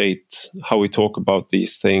update how we talk about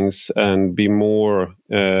these things and be more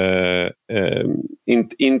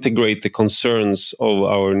integrate the concerns of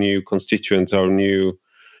our new constituents, our new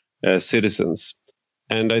citizens.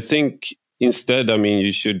 And I think instead,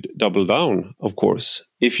 you should double down. Of course,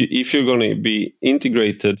 if you're going to be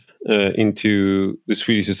integrated into the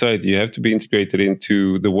Swedish society, you have to be integrated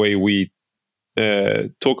into the way we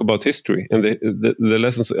talk about history and the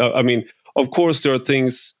lessons. Of course, there are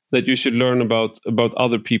things that you should learn about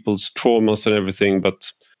other people's traumas and everything,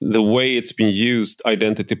 but the way it's been used,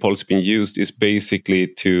 identity policy being used, is basically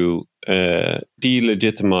to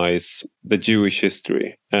delegitimize the Jewish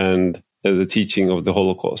history and the teaching of the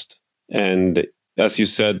Holocaust. And as you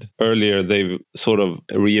said earlier, they've sort of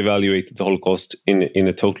reevaluated the Holocaust in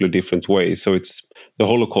a totally different way. So the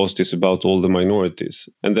Holocaust is about all the minorities.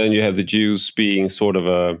 And then you have the Jews being sort of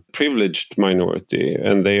a privileged minority,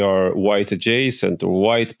 and they are white adjacent or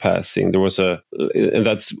white passing. And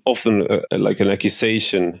that's often like an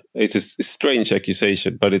accusation. It's a strange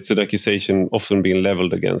accusation, but it's an accusation often being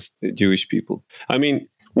leveled against the Jewish people. I mean,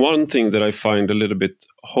 one thing that I find a little bit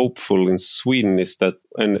hopeful in Sweden is that,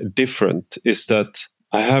 and different, is that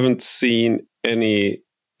I haven't seen any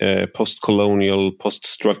post-colonial,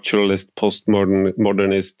 post-structuralist,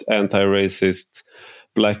 post-modernist, anti-racist,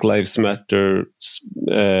 Black Lives Matter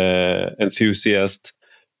enthusiast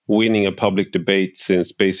winning a public debate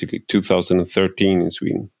since basically 2013 in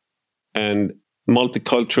Sweden. And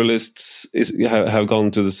multiculturalists have gone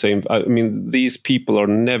to the same. I mean, these people are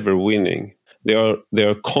never winning. They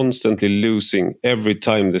are constantly losing. Every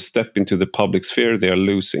time they step into the public sphere, they are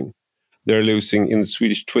losing. They're losing in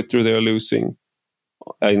Swedish Twitter. They are losing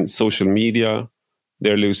in social media.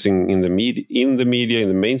 They're losing in the media, in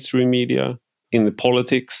the mainstream media, in the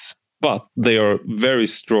politics. But they are very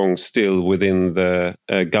strong still within the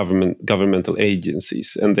governmental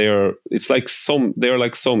agencies, and they are like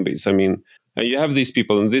zombies. I mean, and you have these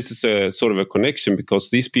people, and this is a sort of a connection because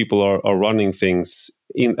these people are running things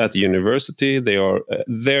at the university.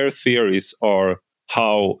 Their theories are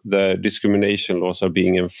how the discrimination laws are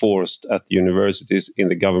being enforced at the universities, in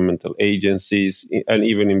the governmental agencies, and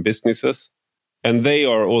even in businesses. And they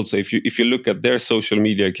are also, if you look at their social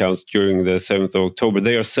media accounts during the 7th of October,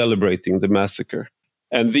 they are celebrating the massacre.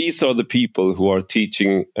 And these are the people who are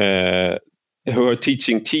teaching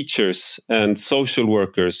teachers and social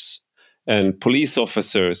workers and police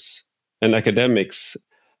officers and academics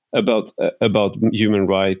about human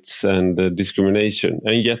rights and discrimination,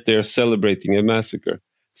 and yet they are celebrating a massacre.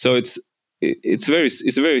 So it's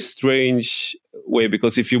a very strange way,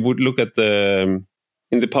 because if you would look at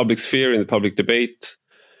in the public sphere, in the public debate,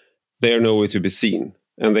 they are nowhere to be seen,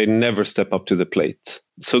 and they never step up to the plate.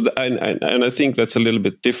 So, and I think that's a little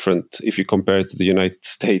bit different if you compare it to the United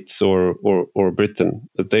States or Britain.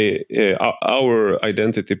 That our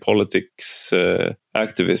identity politics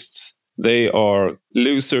activists, they are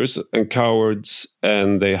losers and cowards,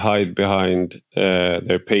 and they hide behind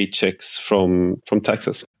their paychecks from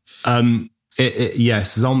taxes.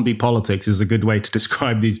 Yes, zombie politics is a good way to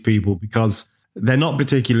describe these people, because they're not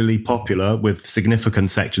particularly popular with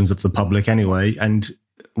significant sections of the public anyway, and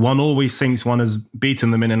one always thinks one has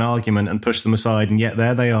beaten them in an argument and pushed them aside, and yet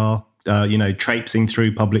there they are, traipsing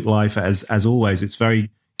through public life as always. It's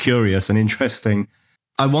very curious and interesting.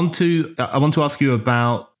 I want to ask you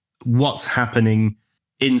about what's happening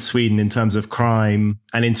in Sweden in terms of crime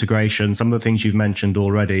and integration, some of the things you've mentioned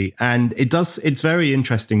already. And it's very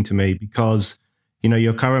interesting to me because,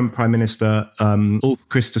 your current Prime Minister, Ulf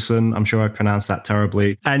Kristersson, I'm sure I pronounced that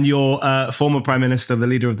terribly, and your former Prime Minister, the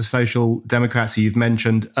leader of the Social Democrats who you've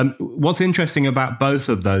mentioned. What's interesting about both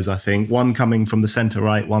of those, I think, one coming from the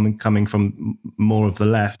centre-right, one coming from more of the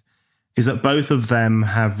left, is that both of them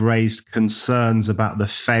have raised concerns about the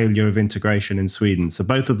failure of integration in Sweden. So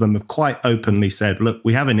both of them have quite openly said, look,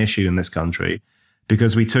 we have an issue in this country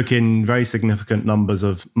because we took in very significant numbers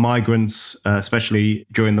of migrants, especially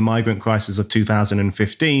during the migrant crisis of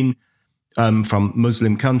 2015, from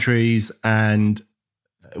Muslim countries, and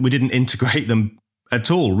we didn't integrate them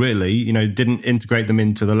at all, really. Didn't integrate them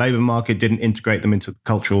into the labour market, didn't integrate them into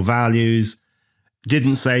cultural values,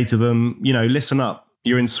 didn't say to them, listen up,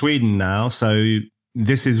 you're in Sweden now, so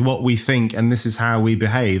this is what we think and this is how we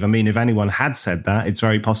behave. I mean, if anyone had said that, it's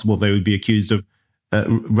very possible they would be accused of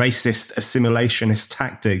racist assimilationist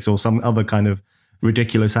tactics, or some other kind of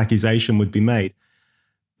ridiculous accusation would be made.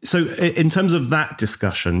 So in terms of that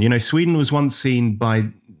discussion, Sweden was once seen by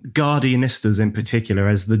Guardianistas in particular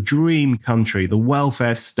as the dream country, the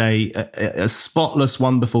welfare state, a spotless,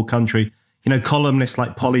 wonderful country. Columnists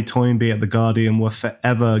like Polly Toynbee at The Guardian were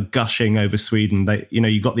forever gushing over Sweden.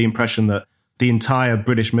 You got the impression that the entire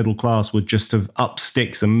British middle class would just have upped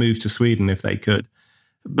sticks and moved to Sweden if they could.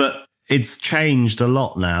 But it's changed a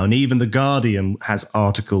lot now. And even The Guardian has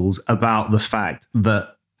articles about the fact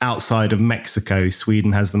that outside of Mexico,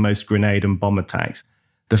 Sweden has the most grenade and bomb attacks.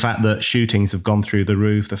 The fact that shootings have gone through the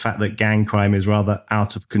roof, the fact that gang crime is rather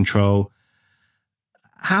out of control.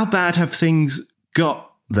 How bad have things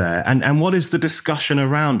got there? And what is the discussion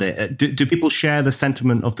around it? Do people share the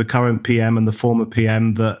sentiment of the current PM and the former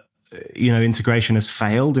PM that, integration has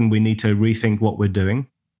failed and we need to rethink what we're doing?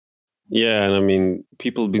 Yeah, and I mean,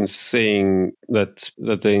 people have been saying that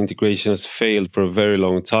the integration has failed for a very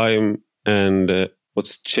long time. And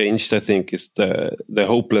what's changed, I think, is the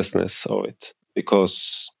hopelessness of it.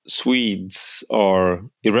 Because Swedes are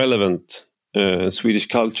irrelevant Swedish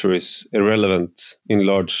culture is irrelevant in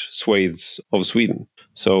large swathes of Sweden.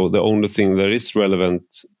 So the only thing that is relevant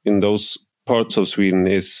in those parts of Sweden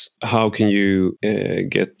is how can you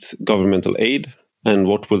get governmental aid, and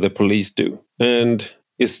what will the police do? And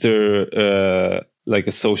is there like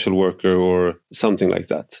a social worker or something like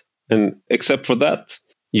that? And except for that,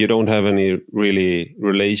 you don't have any really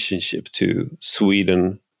relationship to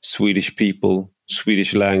Sweden, Swedish people,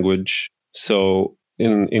 Swedish language. So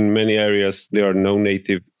in many areas, there are no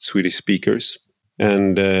native Swedish speakers.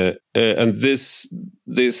 And this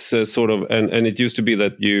sort of and it used to be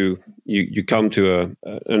that you come to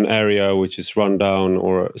an area which is run down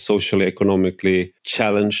or socially economically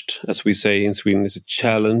challenged, as we say in Sweden. It's a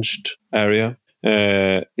challenged area.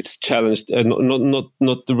 It's challenged,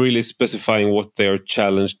 not really specifying what they are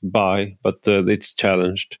challenged by, but it's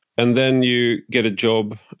challenged. And then you get a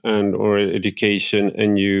job or education,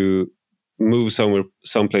 and you move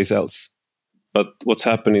someplace else. But what's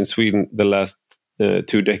happened in Sweden the last 2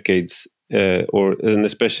 decades, and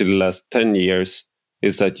especially the last 10 years,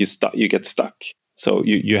 is that you get stuck. So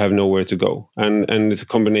you have nowhere to go, and it's a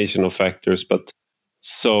combination of factors. But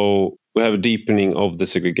so we have a deepening of the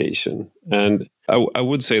segregation, and I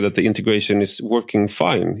would say that the integration is working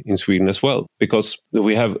fine in Sweden as well, because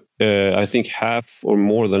we have I think half or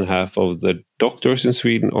more than half of the doctors in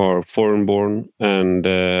Sweden are foreign-born and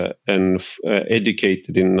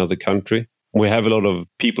educated in another country. We have a lot of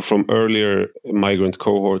people from earlier migrant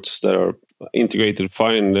cohorts that are integrated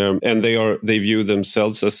fine, and they view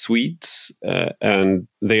themselves as Swedes, and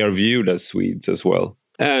they are viewed as Swedes as well.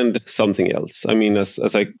 And something else. I mean, as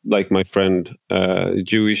I like my friend,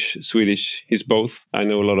 Jewish, Swedish, he's both. I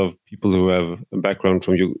know a lot of people who have a background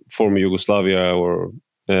from former Yugoslavia or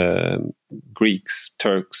Greeks,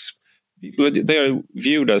 Turks. They are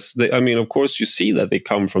viewed as, of course, you see that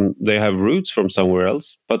they have roots from somewhere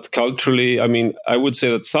else. But culturally, I would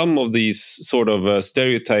say that some of these sort of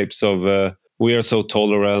stereotypes of we are so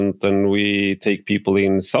tolerant and we take people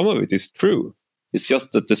in, some of it is true. It's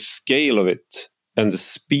just that the scale of it and the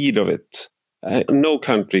speed of it, no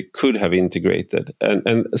country could have integrated.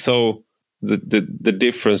 And so the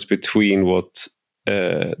difference between what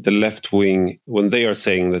the left wing, when they are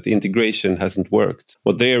saying that integration hasn't worked,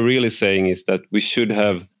 what they are really saying is that we should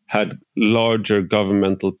have had larger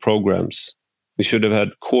governmental programs. We should have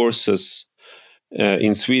had courses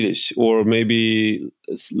in Swedish, or maybe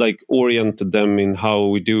like oriented them in how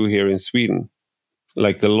we do here in Sweden,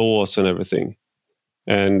 like the laws and everything.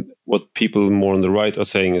 And what people more on the right are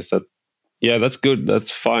saying is that, yeah, that's good,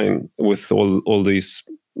 that's fine with all these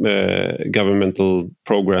governmental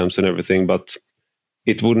programs and everything, but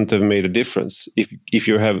it wouldn't have made a difference if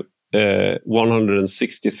you have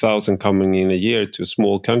 160,000 coming in a year to a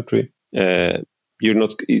small country. It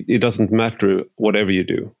doesn't matter whatever you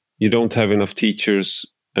do. You don't have enough teachers,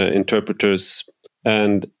 interpreters,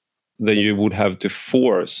 and then you would have to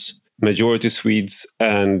force majority Swedes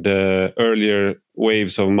and earlier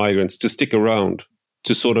waves of migrants to stick around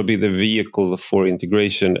to sort of be the vehicle for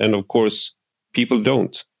integration. And of course, people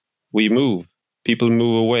don't. We move. People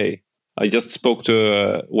move away. I just spoke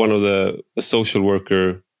to one of a social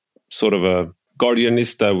worker, sort of a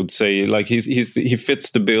guardianist, I would say. Like he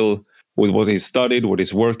fits the bill with what he studied, what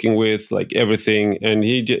he's working with, like everything. And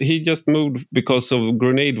he just moved because of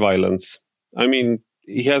grenade violence. I mean,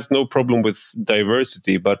 he has no problem with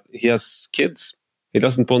diversity, but he has kids. He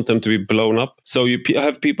doesn't want them to be blown up. So you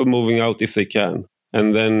have people moving out if they can.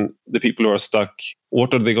 And then the people who are stuck,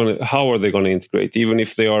 how are they going to integrate? Even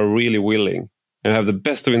if they are really willing and have the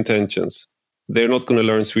best of intentions, they're not going to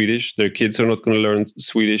learn Swedish. Their kids are not going to learn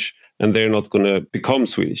Swedish, and they're not going to become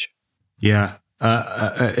Swedish. Yeah,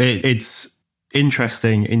 it's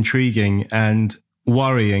interesting, intriguing, and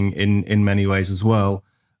worrying in many ways as well.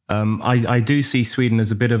 I do see Sweden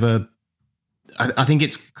as a bit of I think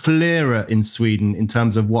it's clearer in Sweden in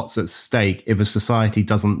terms of what's at stake if a society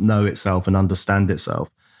doesn't know itself and understand itself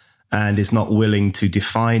and is not willing to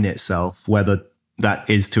define itself, whether that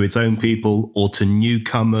is to its own people or to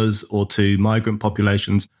newcomers or to migrant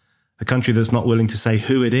populations. A country that's not willing to say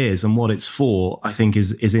who it is and what it's for, I think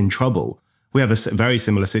is in trouble. We have a very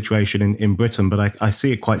similar situation in Britain, but I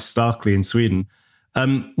see it quite starkly in Sweden.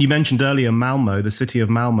 You mentioned earlier Malmö, the city of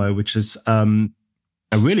Malmö, which is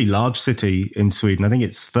a really large city in Sweden. I think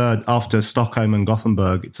it's third after Stockholm and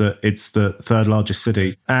Gothenburg. It's the third largest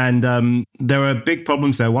city. And there are big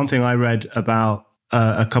problems there. One thing I read about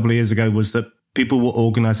a couple of years ago was that people were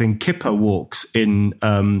organizing kippa walks in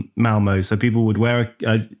Malmö. So people would wear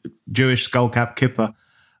a Jewish skullcap kippa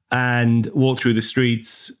and walk through the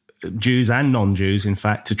streets, Jews and non-Jews, in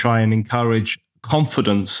fact, to try and encourage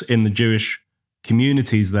confidence in the Jewish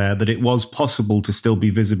communities there, that it was possible to still be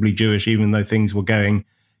visibly Jewish, even though things were getting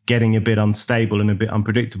a bit unstable and a bit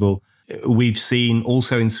unpredictable. We've seen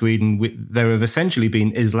also in Sweden, there have essentially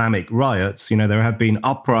been Islamic riots. There have been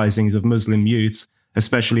uprisings of Muslim youths,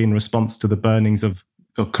 especially in response to the burnings of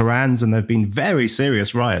Qurans, and there have been very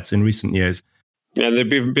serious riots in recent years. And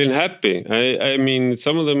they've been happy. I mean,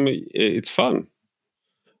 some of them, it's fun.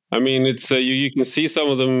 I mean, it's you can see some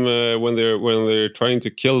of them when they're trying to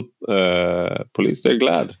kill police. They're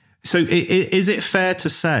glad. So, is it fair to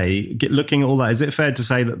say, looking at all that, is it fair to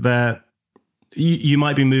say that you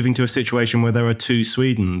might be moving to a situation where there are two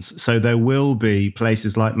Swedens? So there will be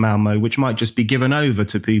places like Malmö which might just be given over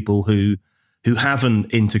to people who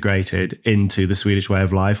haven't integrated into the Swedish way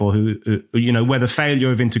of life, or who where the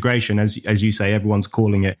failure of integration, as you say, everyone's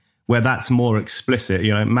calling it, where that's more explicit.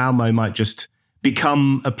 Malmö might just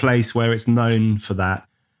become a place where it's known for that,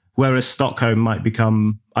 whereas Stockholm might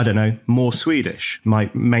become, I don't know, more Swedish,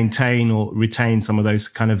 might maintain or retain some of those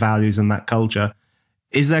kind of values and that culture.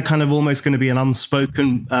 Is there kind of almost going to be an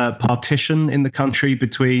unspoken partition in the country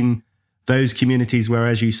between those communities where,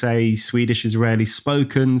 as you say, Swedish is rarely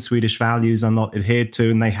spoken, Swedish values are not adhered to,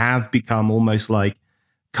 and they have become almost like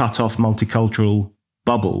cut-off multicultural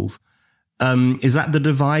bubbles? Is that the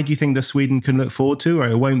divide you think that Sweden can look forward to? Or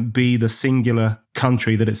it won't be the singular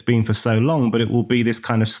country that it's been for so long, but it will be this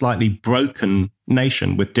kind of slightly broken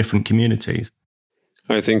nation with different communities?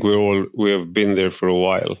 I think we have been there for a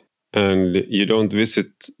while, and you don't visit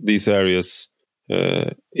these areas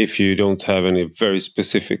if you don't have any very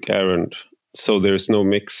specific errand. So there's no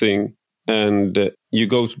mixing, and you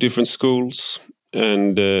go to different schools,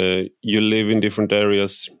 and you live in different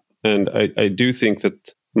areas. And I do think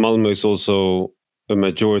that Malmö is also a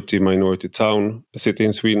minority town, a city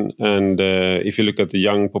in Sweden. And if you look at the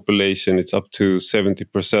young population, it's up to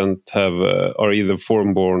 70% are either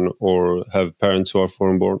foreign-born or have parents who are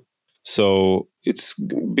foreign-born. So it's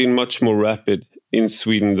been much more rapid in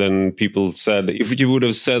Sweden than people said. If you would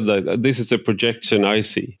have said that this is a projection I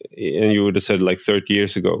see, and you would have said like 30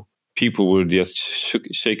 years ago, people would just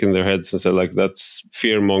shaken their heads and said like, that's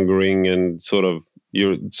fear-mongering and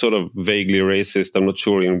you're sort of vaguely racist. I'm not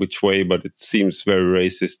sure in which way, but it seems very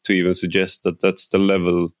racist to even suggest that that's the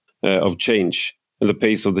level of change and the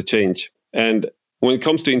pace of the change. And when it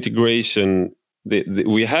comes to integration,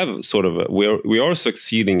 we have we are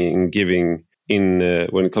succeeding in giving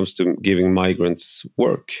when it comes to giving migrants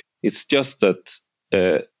work. It's just that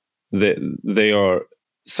they are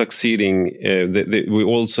succeeding. We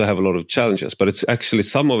also have a lot of challenges, but it's actually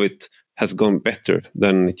some of it has gone better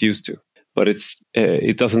than it used to. But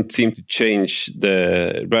it doesn't seem to change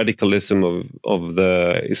the radicalism of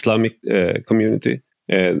the Islamic community.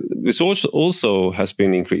 This also has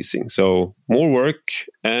been increasing. So more work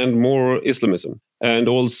and more Islamism, and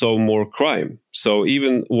also more crime. So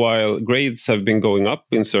even while grades have been going up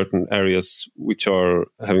in certain areas which are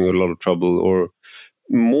having a lot of trouble, or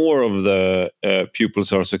more of the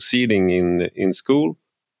pupils are succeeding in school,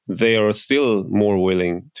 they are still more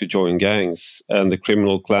willing to join gangs, and the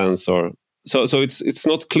criminal clans are. So it's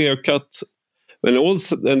not clear cut, and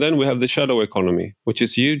then we have the shadow economy, which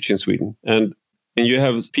is huge in Sweden, and you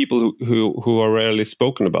have people who are rarely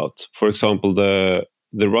spoken about. For example, the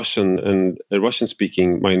Russian and the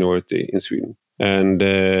Russian-speaking minority in Sweden, and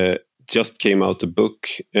just came out a book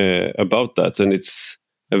about that, and it's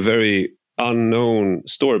a very unknown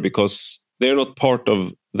story because they're not part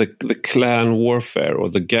of the clan warfare or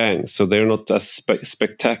the gangs, so they're not as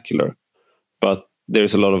spectacular, but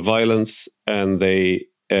there's a lot of violence, and they're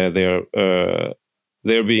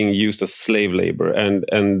being used as slave labor, and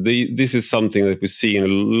this is something that we see in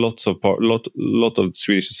lot of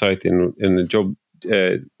Swedish society in the job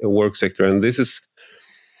work sector. And this is,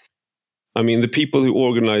 I mean, the people who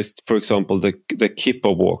organized, for example, the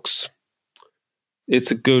Kippa walks.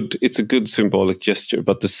 It's a good symbolic gesture,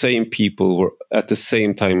 but the same people were at the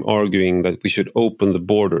same time arguing that we should open the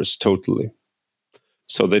borders totally.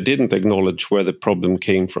 So they didn't acknowledge where the problem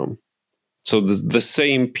came from. So the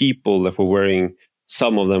same people that were wearing,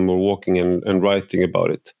 some of them were walking and writing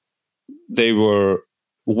about it. They were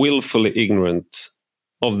willfully ignorant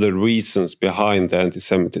of the reasons behind the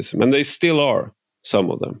anti-Semitism. And they still are,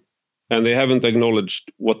 some of them. And they haven't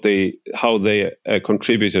acknowledged how they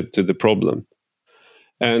contributed to the problem.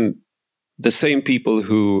 And the same people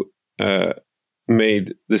who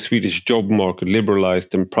made the Swedish job market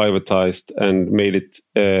liberalized and privatized and made it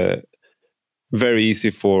very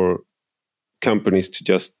easy for companies to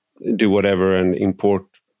just do whatever and import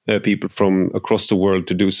people from across the world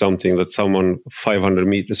to do something that someone 500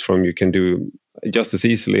 meters from you can do just as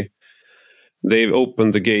easily. they've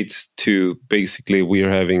opened the gates to basically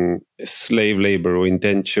we're having slave labor or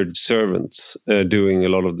indentured servants doing a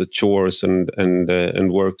lot of the chores and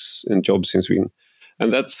works and jobs in Sweden.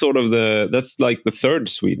 And that's sort of that's like the third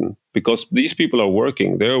Sweden, because these people are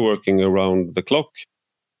working. They're working around the clock,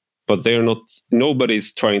 but they're not.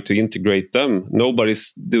 Nobody's trying to integrate them.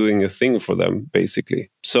 Nobody's doing a thing for them, basically.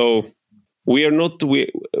 So we are not. We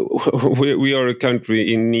are a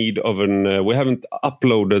country in need of an. We haven't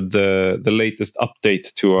uploaded the latest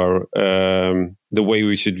update to our the way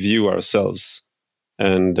we should view ourselves,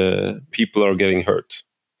 and people are getting hurt.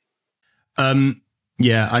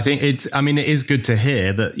 Yeah, I think it is good to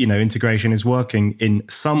hear that, integration is working in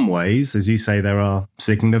some ways. As you say, there are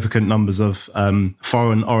significant numbers of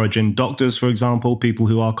foreign origin doctors, for example, people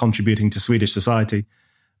who are contributing to Swedish society.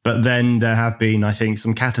 But then there have been, I think,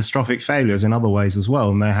 some catastrophic failures in other ways as well.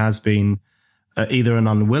 And there has been either an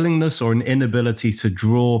unwillingness or an inability to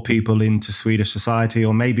draw people into Swedish society,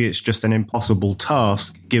 or maybe it's just an impossible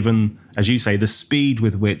task, given, as you say, the speed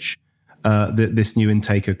with which this new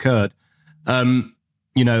intake occurred.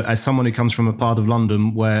 As someone who comes from a part of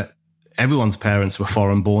London where everyone's parents were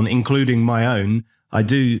foreign born, including my own, I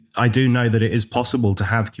do know that it is possible to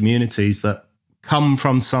have communities that come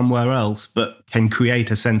from somewhere else, but can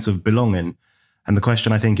create a sense of belonging. And the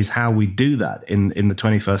question, I think, is how we do that in the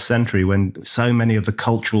 21st century, when so many of the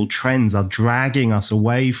cultural trends are dragging us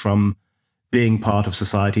away from being part of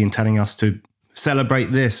society and telling us to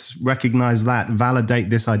celebrate this, recognize that, validate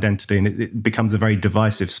this identity. And it becomes a very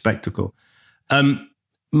divisive spectacle.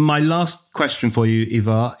 My last question for you,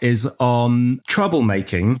 Ivar, is on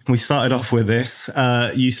troublemaking. We started off with this.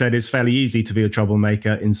 You said it's fairly easy to be a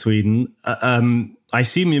troublemaker in Sweden. I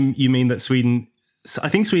assume you mean that I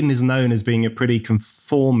think Sweden is known as being a pretty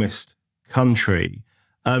conformist country.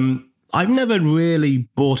 I've never really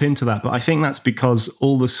bought into that, but I think that's because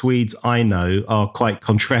all the Swedes I know are quite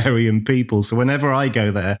contrarian people. So whenever I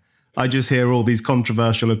go there, I just hear all these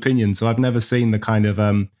controversial opinions. So I've never seen the kind of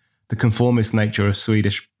the conformist nature of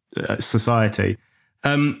Swedish society.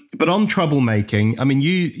 But on troublemaking, I mean,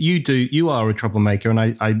 you are a troublemaker, and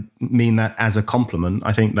I mean that as a compliment.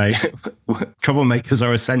 I think troublemakers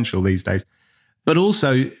are essential these days. But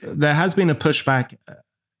also, there has been a pushback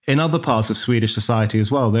in other parts of Swedish society as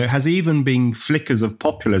well. There has even been flickers of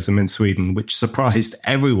populism in Sweden, which surprised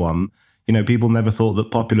everyone. People never thought that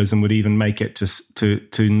populism would even make it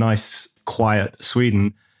to nice, quiet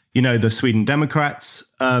Sweden. The Sweden Democrats,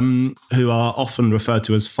 who are often referred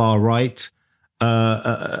to as far right,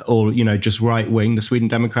 or just right wing. The Sweden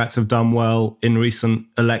Democrats have done well in recent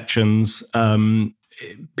elections.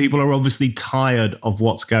 People are obviously tired of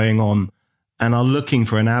what's going on and are looking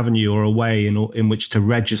for an avenue or a way in which to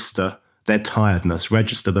register their tiredness,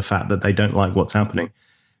 register the fact that they don't like what's happening.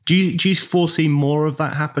 Do you foresee more of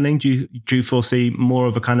that happening? Do you foresee more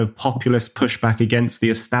of a kind of populist pushback against the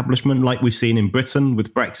establishment, like we've seen in Britain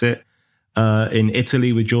with Brexit, in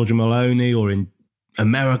Italy with Giorgia Meloni, or in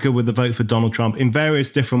America with the vote for Donald Trump? In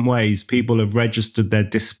various different ways, people have registered their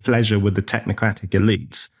displeasure with the technocratic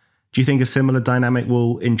elites. Do you think a similar dynamic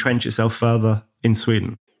will entrench itself further in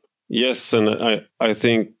Sweden? Yes, and I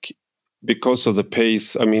think because of the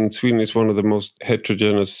pace, I mean, Sweden is one of the most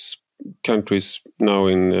heterogeneous countries now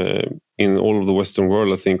in all of the Western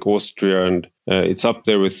world. I think Austria, and it's up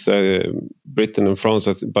there with Britain and France,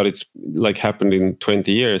 but it's like happened in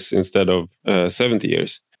 20 years instead of 70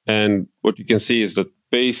 years. And what you can see is that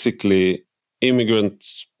basically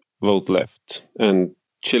immigrants vote left and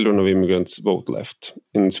children of immigrants vote left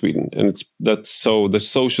in Sweden. And so the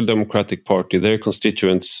Social Democratic Party, their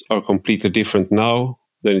constituents are completely different now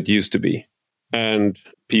than it used to be. And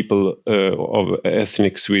people of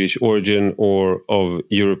ethnic Swedish origin or of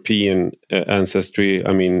European ancestry,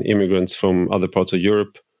 I mean, immigrants from other parts of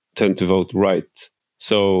Europe, tend to vote right.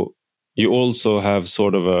 So you also have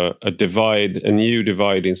sort of a new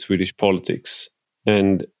divide in Swedish politics.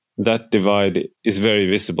 And that divide is very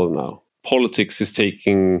visible now. Politics is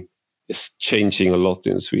changing a lot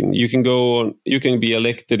in Sweden. You can be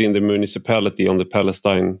elected in the municipality on the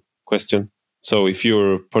Palestine question. So if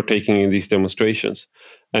you're partaking in these demonstrations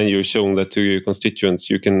and you're showing that to your constituents,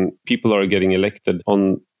 people are getting elected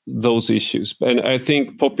on those issues. And I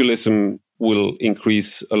think populism will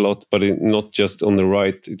increase a lot, but not just on the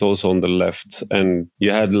right, it's also on the left. And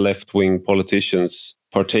you had left-wing politicians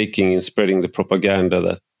partaking in spreading the propaganda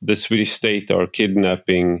that the Swedish state are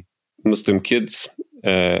kidnapping Muslim kids.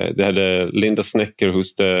 They had Linda Snecker,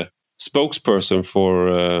 who's the spokesperson for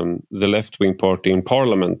the left-wing party in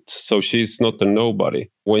parliament. So she's not a nobody.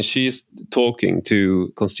 When she's talking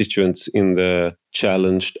to constituents in the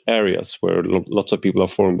challenged areas where lots of people are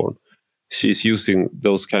foreign-born, she's using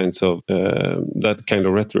those kinds of that kind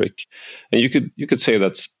of rhetoric, and you could say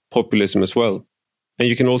that's populism as well. And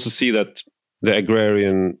you can also see that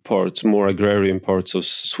the more agrarian parts of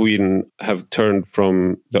Sweden have turned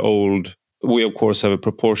from the old. We, of course, have a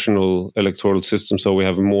proportional electoral system, so we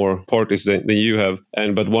have more parties than you have.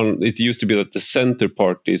 But it used to be that the center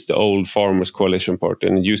party is the old Farmers Coalition Party,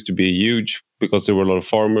 and it used to be huge because there were a lot of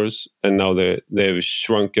farmers, and now they've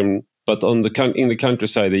shrunken. But in the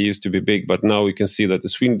countryside, they used to be big. But now we can see that the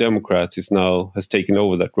Sweden Democrats has taken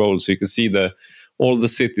over that role. So you can see all the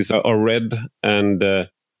cities are red, and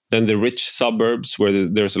then the rich suburbs where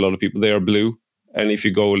there's a lot of people, they are blue. And if you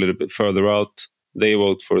go a little bit further out, they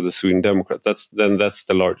vote for the Sweden Democrats. That's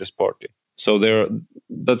the largest party. So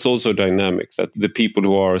that's also dynamic, that the people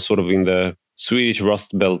who are sort of in the Swedish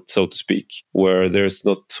Rust Belt, so to speak, where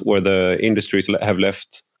the industries have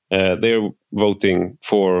left, they're voting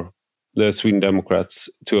for the Sweden Democrats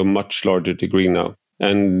to a much larger degree now.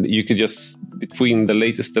 And you could between the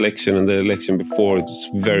latest election and the election before, it's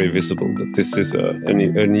very visible that this is a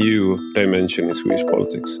new dimension in Swedish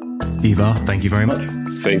politics. Ivar, thank you very much.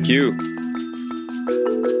 Thank you.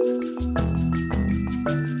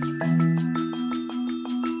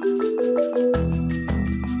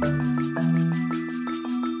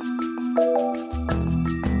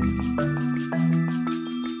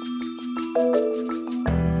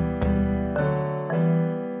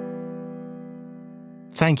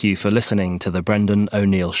 Thank you for listening to The Brendan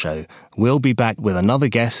O'Neill Show. We'll be back with another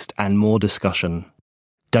guest and more discussion.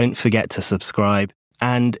 Don't forget to subscribe,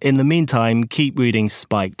 and in the meantime, keep reading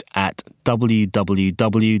Spiked at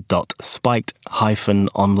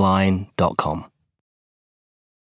www.spiked-online.com.